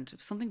happened, it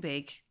was something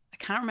big, I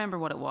can't remember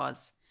what it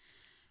was,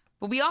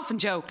 but we often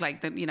joke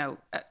like that,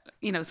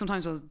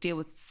 sometimes we'll deal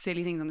with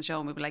silly things on the show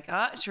and we'll be like,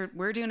 sure,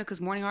 we're doing it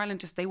because Morning Ireland,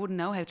 just they wouldn't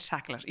know how to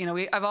tackle it.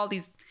 We have all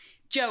these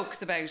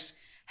jokes about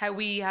how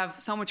we have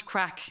so much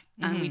crack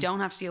and we don't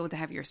have to deal with the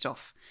heavier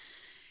stuff.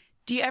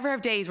 Do you ever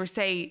have days where,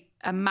 say,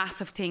 a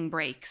massive thing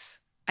breaks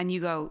and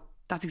you go,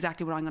 that's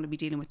exactly what I'm going to be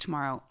dealing with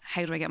tomorrow.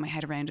 How do I get my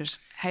head around it?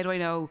 How do I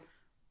know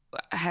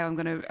how I'm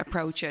going to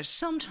approach it?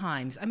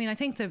 Sometimes. I mean, I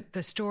think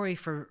the story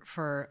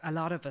for a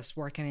lot of us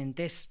working in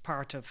this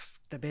part of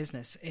the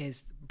business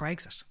is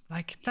Brexit.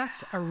 Like,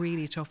 that's a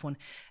really tough one.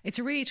 It's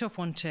a really tough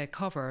one to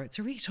cover. It's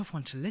a really tough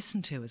one to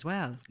listen to as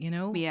well,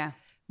 Yeah.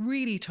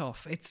 Really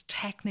tough. It's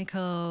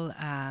technical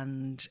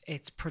and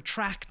it's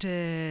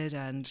protracted,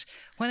 and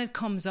when it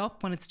comes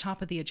up, when it's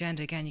top of the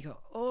agenda again, you go,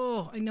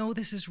 oh, I know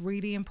this is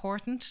really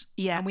important,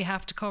 and we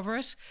have to cover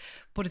it,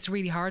 but it's a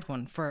really hard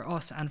one for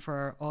us and for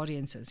our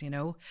audiences,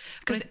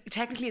 because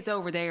technically it's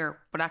over there,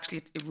 but actually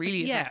it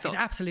really affects us. It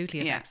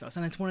absolutely affects us,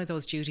 and it's one of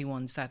those duty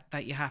ones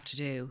that you have to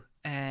do.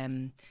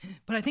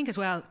 But I think as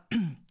well,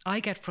 I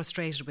get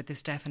frustrated with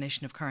this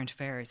definition of current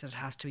affairs, that it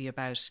has to be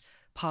about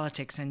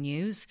politics and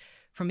news.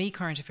 For me,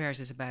 current affairs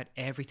is about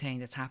everything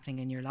that's happening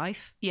in your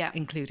life,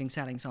 including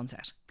selling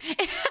Sunset.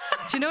 Do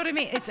you know what I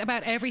mean? It's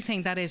about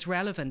everything that is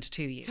relevant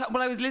to you.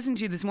 Well, I was listening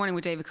to you this morning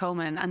with David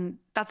Coleman, and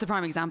that's the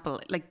prime example.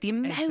 Like, the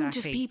amount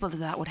of people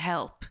that would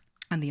help.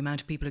 And the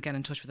amount of people who get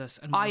in touch with us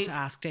and want to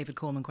ask David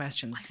Coleman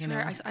questions. I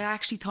swear, I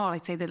actually thought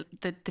I'd say that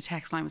the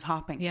text line was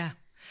hopping. Yeah.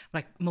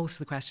 Like, most of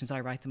the questions,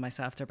 I write them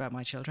myself. They're about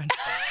my children.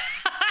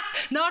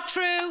 Not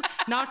true.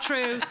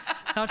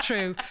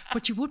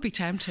 But you would be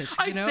tempted.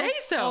 I'd say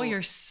so. Oh,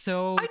 you're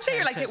so I'd say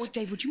you're like,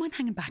 Dave, would you mind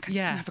hanging back? I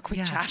just want to have a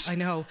quick chat. I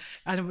know.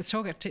 And I was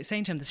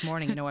saying to him this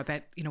morning, I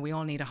bet, we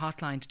all need a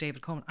hotline to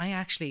David Coleman. I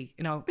actually,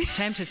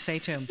 tempted to say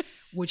to him,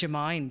 would you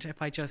mind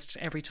if I just,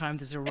 every time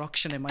there's a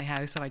ruction in my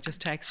house, I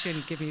just text you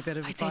and give me a bit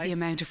of advice? I'd say the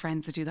amount of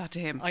friends that do that to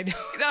him. I know.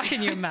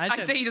 Can you imagine?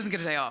 I'd say he doesn't get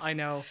a day off. I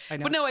know.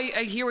 But no,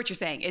 I hear what you're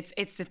saying.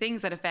 It's the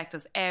things that affect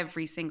us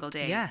every single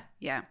day.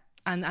 Yeah.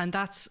 And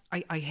that's,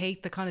 I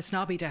hate the kind of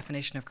snobby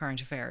definition of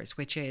current affairs,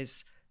 which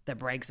is the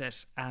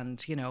Brexit and,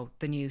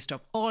 the news stuff.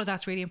 All of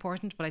that's really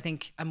important, but I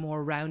think a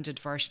more rounded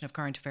version of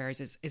current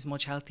affairs is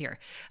much healthier.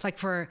 Like,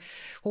 for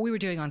what we were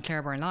doing on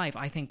Claire Byrne Live,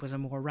 I think was a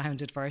more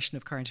rounded version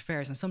of current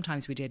affairs. And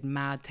sometimes we did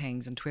mad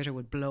things and Twitter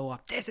would blow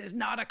up. This is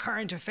not a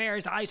current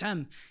affairs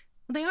item.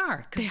 Well, they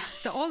are, because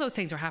all those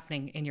things are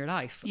happening in your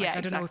life. Like,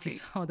 I don't know if you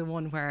saw the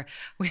one where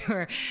we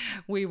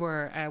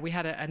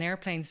had an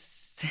airplane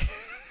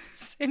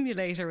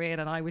simulator in,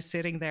 and I was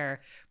sitting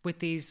there with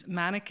these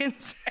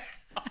mannequins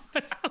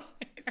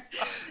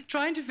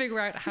trying to figure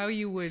out how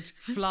you would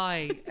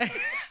fly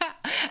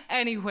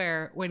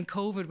anywhere when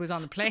COVID was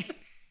on a plane.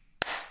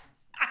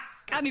 I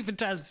can't even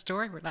tell the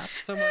story. We're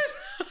laughing so much.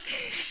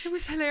 It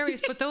was hilarious,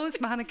 but those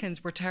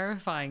mannequins were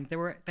terrifying.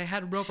 They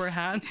had rubber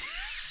hands.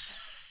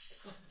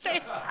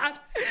 They had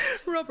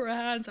rubber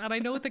hands, and I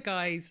know the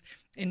guys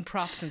in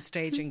props and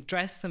staging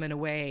dressed them in a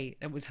way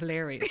that was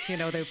hilarious. They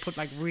would put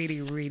like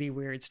really, really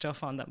weird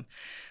stuff on them.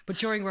 But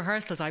during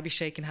rehearsals, I'd be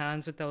shaking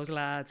hands with those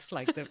lads,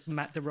 like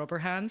the rubber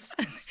hands,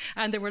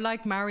 and they were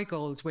like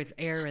marigolds with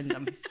air in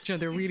them.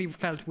 They really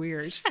felt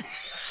weird. I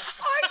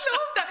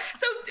love that.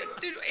 So,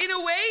 in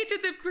a way,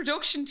 did the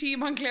production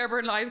team on Claire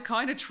Byrne Live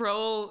kind of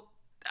troll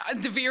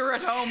the viewer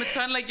at home? It's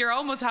kind of like you're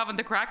almost having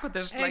the crack with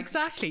it. Like,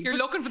 exactly. You're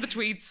looking for the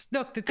tweets.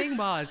 Look, the thing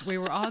was, we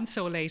were on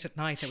so late at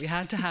night that we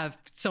had to have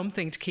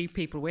something to keep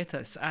people with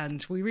us,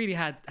 and we really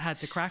had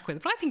the crack with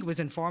it. But I think it was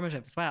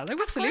informative as well. It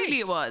was Absolutely, great.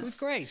 It was. It was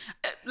great.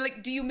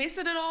 Like, do you miss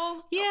it at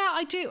all? Yeah,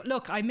 I do.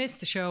 Look, I miss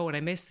the show and I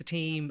miss the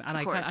team, and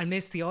I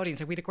miss the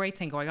audience. We had a great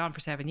thing going on for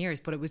 7 years,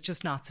 but it was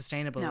just not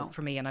sustainable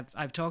for me. And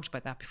I've talked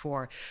about that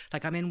before.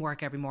 Like, I'm in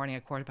work every morning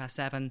at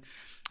 7:15.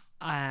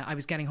 I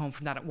was getting home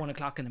from that at 1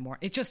 o'clock in the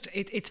morning.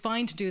 It's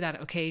fine to do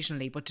that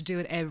occasionally, but to do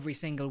it every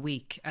single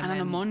week. And on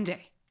a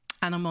Monday.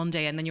 And on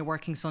Monday, and then you're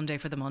working Sunday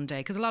for the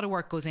Monday, because a lot of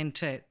work goes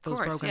into those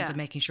programs and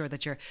making sure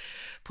that you're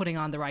putting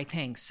on the right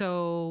thing.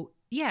 So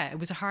yeah, it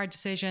was a hard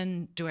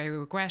decision. Do I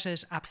regret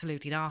it?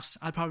 Absolutely not.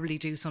 I'll probably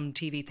do some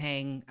TV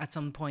thing at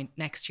some point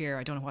next year.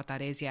 I don't know what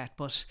that is yet,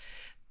 but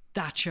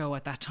that show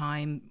at that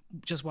time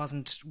just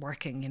wasn't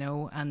working,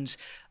 and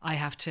I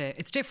have to,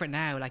 it's different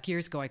now. Like,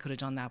 years ago I could have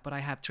done that, but I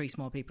have 3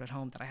 small people at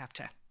home that I have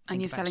to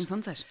And you're selling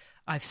Sunset.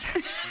 I've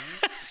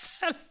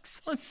selling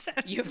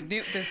Sunset.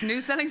 There's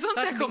new selling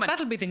Sunset coming.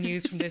 That'll be the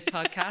news from this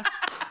podcast.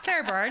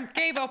 Claire Byrne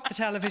gave up the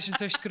television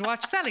so she could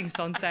watch Selling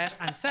Sunset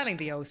and Selling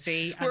the OC,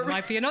 and there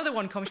might be another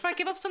one coming. She might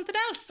give up something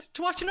else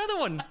to watch another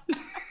one.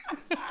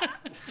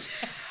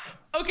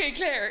 Okay,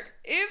 Claire,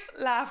 if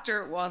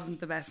laughter wasn't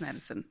the best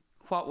medicine,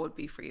 what would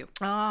be for you?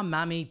 Oh,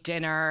 mammy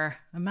dinner.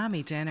 A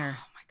mammy dinner.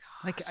 Oh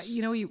my gosh.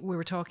 Like, we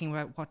were talking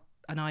about what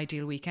an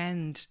ideal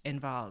weekend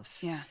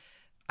involves. Yeah.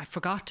 I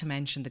forgot to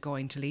mention the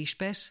going to leash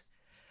bit.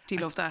 Do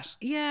you love that?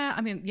 Yeah, I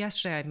mean,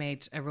 yesterday I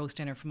made a roast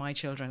dinner for my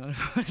children and I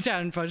put it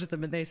down in front of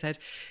them and they said,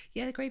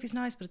 yeah, the gravy's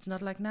nice, but it's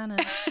not like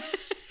Nana's.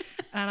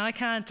 And I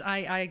can't,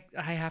 I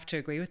have to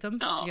agree with them.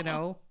 Aww. You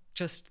know,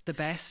 just the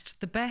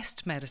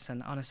best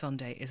medicine on a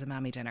Sunday is a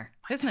mammy dinner,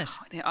 isn't it?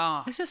 They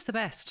are. It's just the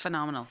best.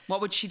 Phenomenal.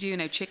 What would she do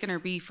now, chicken or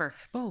beef or?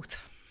 Both.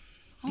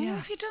 Oh,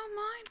 if you don't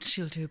mind.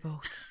 She'll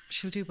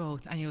do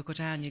both. And you'll go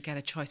down, you get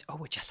a choice. Oh,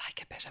 would you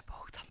like a bit of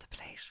both on the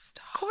plate?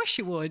 Stop. Of course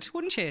you would,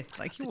 wouldn't you?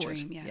 Like you would.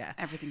 Dream, yeah.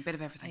 Everything, bit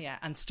of everything. Yeah,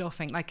 and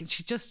stuffing. Like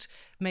she just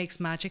makes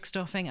magic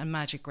stuffing and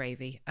magic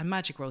gravy and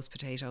magic roast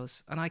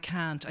potatoes. And I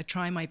can't. I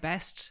try my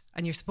best.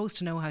 And you're supposed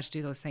to know how to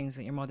do those things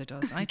that your mother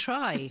does. And I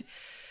try.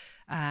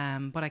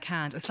 But I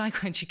can't. It's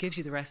like when she gives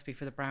you the recipe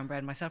for the brown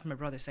bread. Myself and my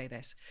brother say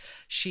this.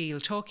 She'll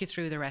talk you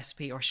through the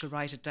recipe or she'll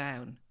write it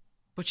down.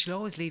 But she'll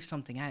always leave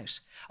something out.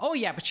 Oh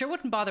yeah, but she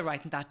wouldn't bother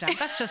writing that down.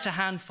 That's just a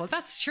handful.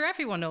 That's sure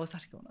everyone knows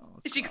that. I go,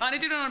 no. Is she kind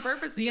of doing it on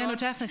purpose? Yeah, no,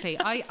 definitely.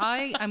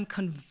 I am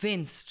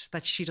convinced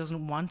that she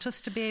doesn't want us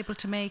to be able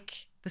to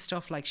make the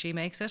stuff like she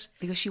makes it.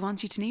 Because she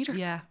wants you to need her.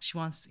 Yeah, she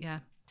wants, yeah.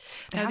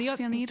 They have to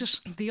feel needed.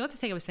 The other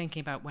thing I was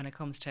thinking about when it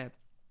comes to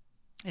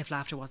if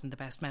laughter wasn't the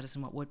best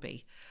medicine, what would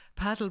be?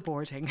 Paddle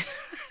boarding.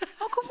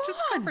 Oh, come on.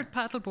 Discovered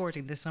paddle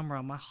boarding this summer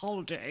on my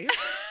holiday.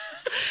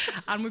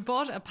 And we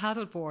bought a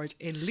paddle board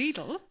in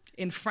Lidl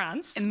in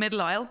France. In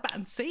Middle Isle.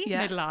 Fancy,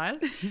 yeah. Middle Isle.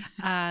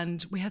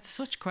 And we had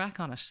such crack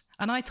on it.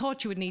 And I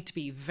thought you would need to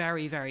be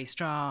very, very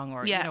strong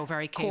or,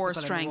 very capable core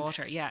strength. In the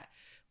water. Yeah.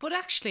 But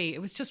actually,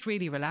 it was just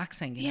really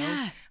relaxing, you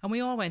know. And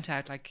we all went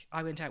out, like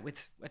I went out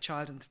with a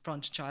child in the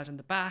front, a child in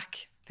the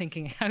back,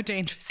 thinking, how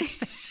dangerous is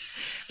this?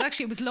 But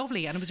actually, it was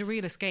lovely and it was a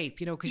real escape,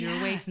 you know, because you're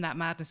away from that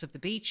madness of the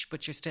beach,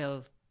 but you're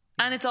still...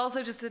 And it's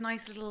also just a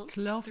nice little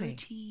lovely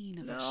routine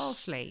of it.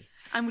 Lovely.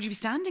 And would you be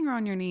standing or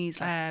on your knees?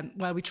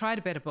 Well, we tried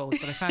a bit of both,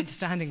 but I found the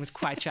standing was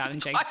quite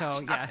challenging.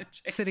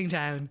 Sitting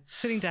down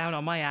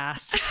on my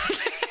ass.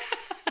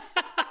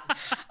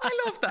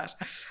 I love that.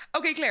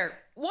 Okay, Claire,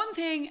 one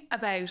thing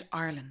about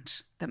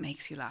Ireland that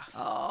makes you laugh.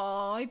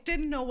 Oh, I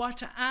didn't know what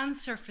to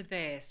answer for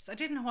this. I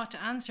didn't know what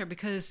to answer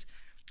because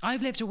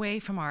I've lived away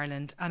from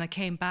Ireland and I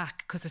came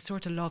back because I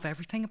sort of love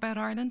everything about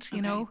Ireland,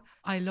 you know.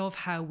 I love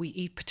how we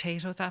eat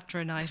potatoes after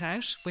a night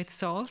out with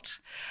salt.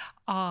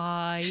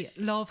 I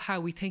love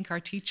how we think our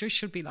teachers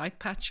should be like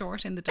Pat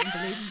Short in the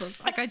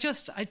Unbelievables. Like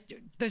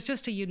there's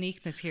just a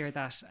uniqueness here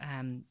that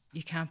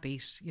you can't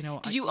beat, you know.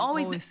 Did you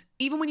always,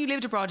 even when you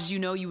lived abroad, did you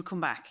know you would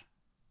come back?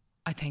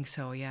 I think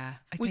so, yeah.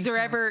 Did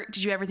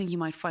you ever think you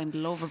might find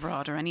love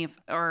abroad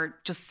or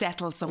just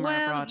settle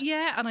somewhere abroad?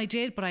 Yeah, and I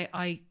did, but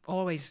I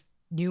always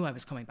knew I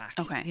was coming back.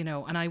 Okay. You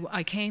know, and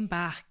I came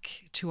back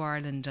to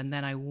Ireland and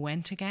then I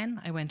went again.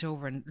 I went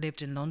over and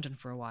lived in London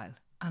for a while.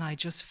 And I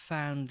just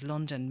found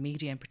London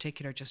media in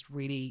particular just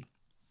really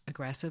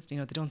aggressive. You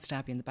know, they don't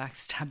stab you in the back, they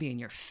stab you in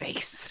your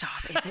face.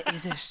 Stop.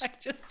 Is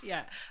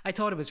it? I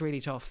thought it was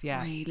really tough.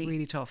 Yeah.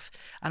 Really tough.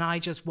 And I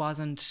just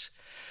wasn't,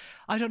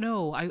 I don't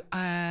know.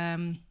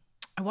 I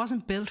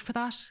wasn't built for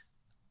that.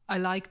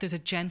 There's a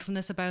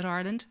gentleness about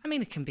Ireland. I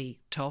mean, it can be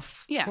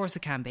tough. Yeah. Of course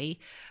it can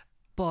be.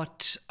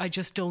 But I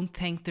just don't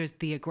think there's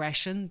the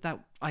aggression that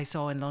I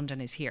saw in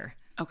London is here.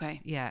 Okay.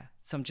 Yeah.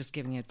 So I'm just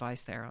giving you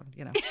advice there on,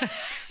 you know.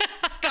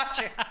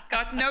 Gotcha.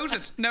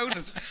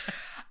 Noted.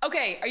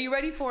 Okay. Are you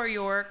ready for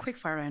your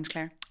quickfire round,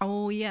 Claire?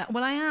 Oh, yeah.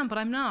 Well, I am, but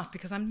I'm not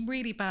because I'm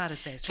really bad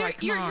at this. Claire,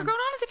 right, you're going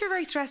on as if you're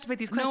very stressed about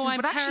these questions. No, I'm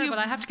but actually terrible.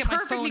 I have to get my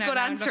phone perfectly out good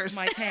now answers.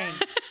 And look at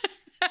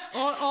my pen.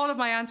 all of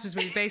my answers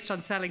will be based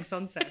on Selling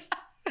Sunset.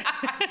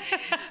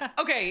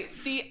 Okay.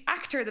 The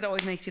actor that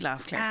always makes you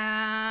laugh,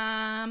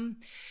 Claire.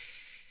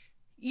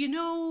 You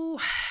know,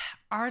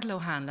 Ardal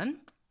O'Hanlon.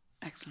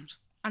 Excellent.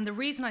 And the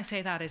reason I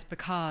say that is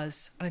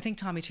because, and I think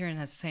Tommy Tiernan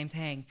has the same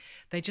thing,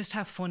 they just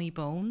have funny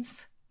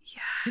bones. Yeah.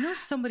 You know,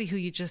 somebody who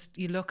you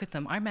look at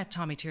them. I met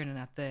Tommy Tiernan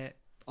at the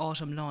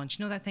autumn launch.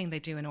 You know that thing they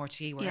do in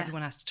RTE where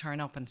everyone has to turn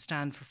up and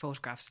stand for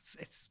photographs?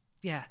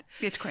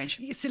 It's cringe.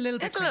 It's a little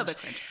bit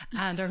cringe.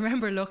 And I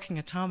remember looking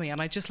at Tommy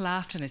and I just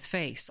laughed in his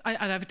face.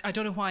 I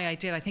don't know why I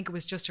did. I think it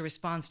was just a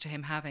response to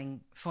him having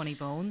funny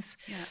bones.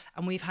 Yeah.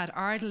 And we've had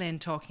Ardal in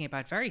talking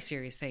about very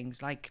serious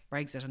things like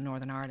Brexit and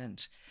Northern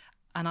Ireland.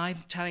 And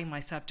I'm telling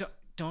myself,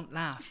 don't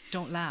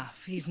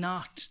laugh. He's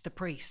not the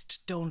priest.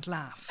 Don't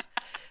laugh.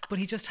 But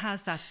he just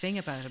has that thing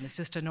about him. It's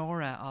just an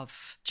aura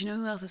of... Do you know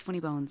who else has funny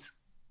bones?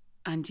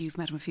 And you've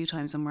met him a few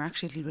times and we're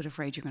actually a little bit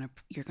afraid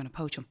you're gonna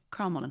poach him.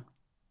 Carl Mullen.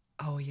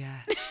 Oh,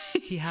 yeah.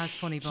 He has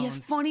funny bones. He has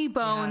funny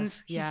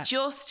bones. He's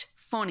just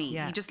funny.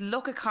 Yeah. You just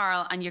look at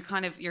Carl and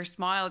your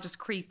smile just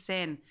creeps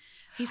in.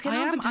 He's getting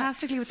on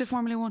fantastically with the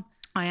Formula One.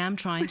 I am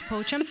trying to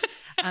poach him.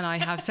 And I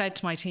have said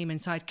to my team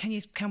inside,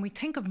 can we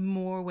think of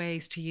more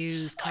ways to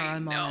use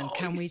Carl Mullen?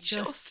 Can we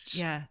just...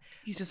 Yeah.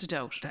 He's just a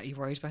dote. Are you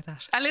worried about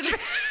that? A little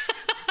bit.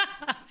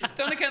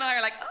 Donica and I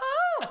are like,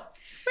 where are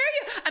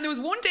you? And there was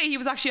one day he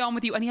was actually on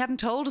with you and he hadn't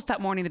told us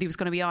that morning that he was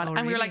going to be on.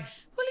 And we were like,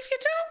 well, if you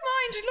don't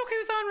mind, look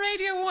who's on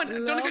Radio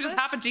 1. Donica just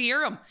happened to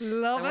hear him.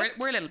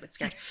 We're a little bit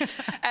scared.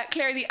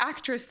 Claire, the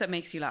actress that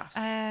makes you laugh.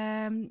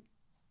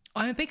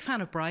 I'm a big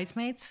fan of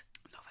Bridesmaids.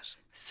 Love it.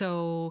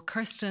 So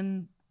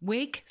Kirsten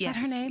Wiig, is that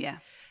her name? Yeah.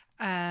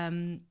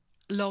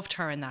 Loved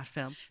her in that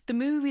film. The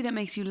movie that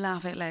makes you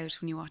laugh out loud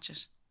when you watch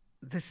it.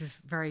 This is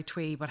very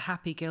twee, but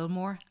Happy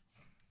Gilmore.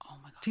 Oh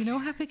my God. Do you know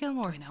Happy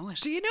Gilmore? Do I know it?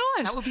 Do you know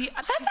it?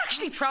 That's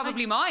actually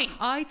probably mine.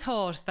 I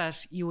thought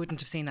that you wouldn't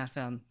have seen that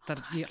film, that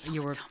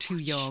you were too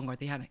young, or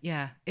they had.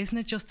 Yeah, isn't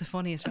it just the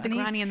funniest? The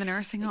granny in the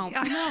nursing home.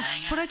 I know,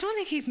 but I don't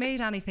think he's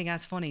made anything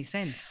as funny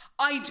since.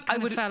 I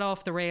would fell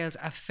off the rails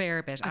a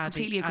fair bit. I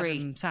completely agree.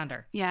 Adam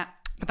Sandler. Yeah,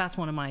 but that's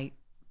one of my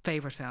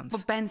favourite films.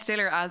 But Ben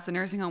Stiller as the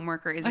nursing home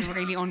worker is a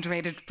really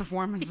underrated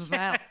performance as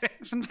well.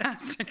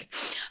 Fantastic.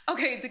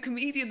 Okay, the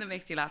comedian that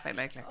makes you laugh out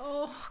loud.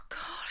 Oh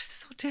God, it's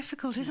so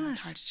difficult, isn't it?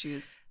 It's hard to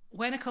choose.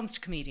 When it comes to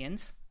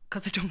comedians,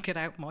 because they don't get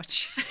out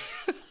much.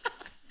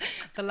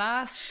 The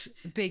last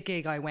big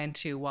gig I went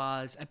to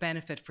was a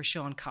benefit for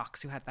Sean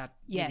Cox, who had that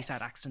really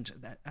sad accident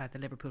at the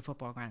Liverpool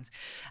football grounds.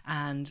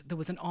 And there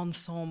was an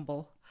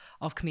ensemble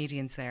of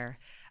comedians there.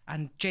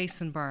 And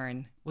Jason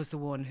Byrne was the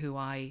one who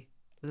I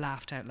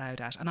laughed out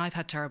loud at. And I've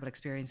had terrible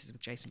experiences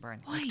with Jason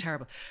Byrne. Why? Like,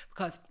 terrible.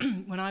 Because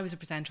when I was a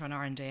presenter on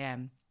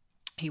R&AM,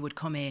 he would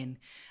come in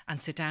and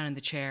sit down in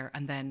the chair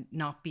and then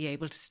not be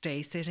able to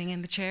stay sitting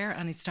in the chair,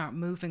 and he'd start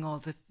moving all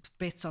the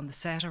bits on the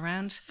set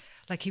around.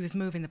 Like he was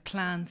moving the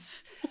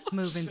plants,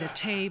 moving the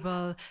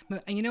table.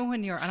 And you know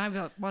when and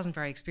I wasn't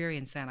very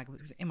experienced then, like I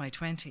was in my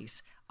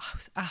 20s, I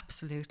was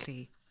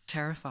absolutely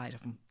terrified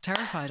of him. Scared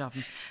of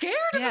him?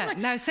 Yeah.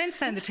 Now since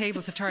then the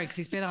tables have turned, because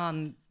he's been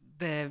on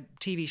the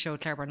TV show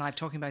Claire Byrne Live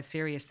talking about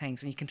serious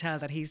things, and you can tell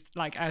that he's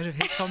like out of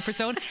his comfort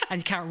zone, and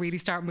you can't really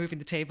start moving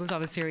the tables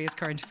on a serious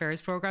current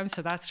affairs program.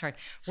 So that's hard.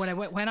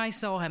 When I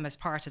saw him as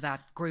part of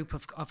that group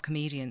of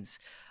comedians,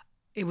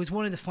 it was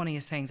one of the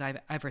funniest things I've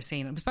ever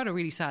seen. It was about a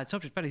really sad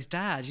subject, about his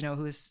dad, you know,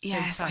 who has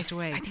since passed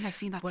away. I think I've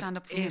seen that stand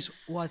up. It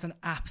was an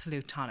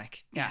absolute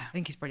tonic. Yeah, I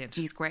think he's brilliant.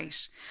 He's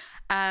great.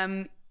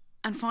 And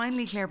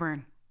finally, Claire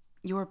Byrne,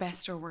 your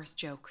best or worst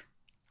joke?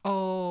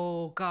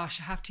 Oh gosh,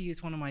 I have to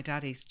use one of my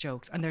daddy's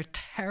jokes, and they're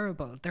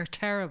terrible. They're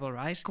terrible,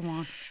 right? Go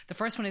on. The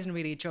first one isn't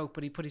really a joke,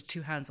 but he put his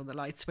two hands on the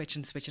light switch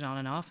and switch it on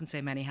and off and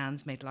say many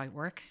hands made light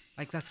work.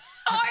 Like it's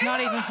not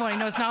even funny.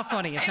 No, it's not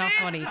funny. It's not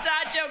funny. It's a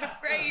dad joke. It's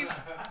great.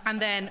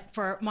 And then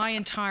for my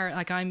entire,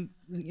 like I'm,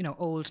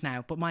 old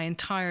now, but my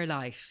entire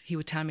life, he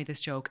would tell me this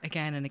joke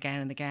again and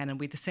again and again, and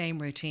with the same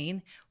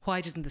routine.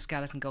 Why didn't the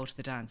skeleton go to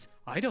the dance?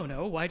 I don't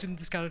know. Why didn't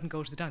the skeleton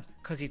go to the dance?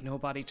 Because he'd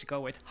nobody to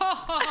go with. Ha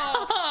ha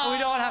ha!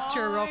 We'd all have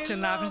to erupt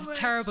and laugh. It's a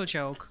terrible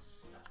joke,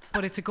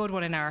 but it's a good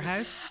one in our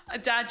house.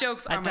 Dad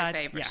jokes are my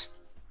favourite. Yeah.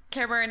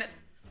 Claire Byrne,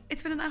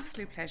 it's been an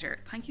absolute pleasure.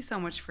 Thank you so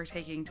much for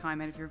taking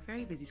time out of your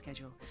very busy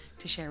schedule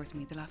to share with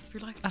me the laughs of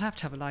your life. I'll have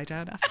to have a lie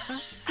down after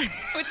that.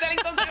 With selling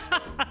sunset.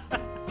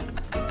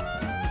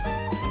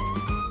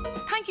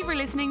 Thank you for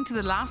listening to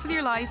The Laughs of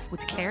Your Life with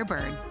Claire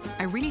Byrne.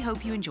 I really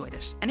hope you enjoyed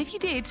it. And if you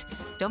did,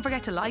 don't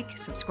forget to like,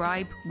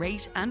 subscribe,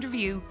 rate and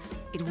review.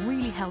 It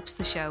really helps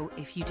the show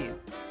if you do.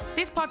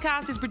 This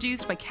podcast is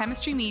produced by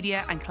Chemistry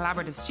Media and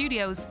Collaborative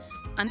Studios.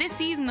 And this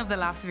season of The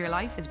Laughs of Your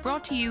Life is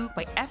brought to you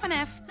by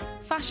F&F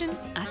Fashion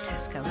at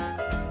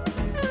Tesco.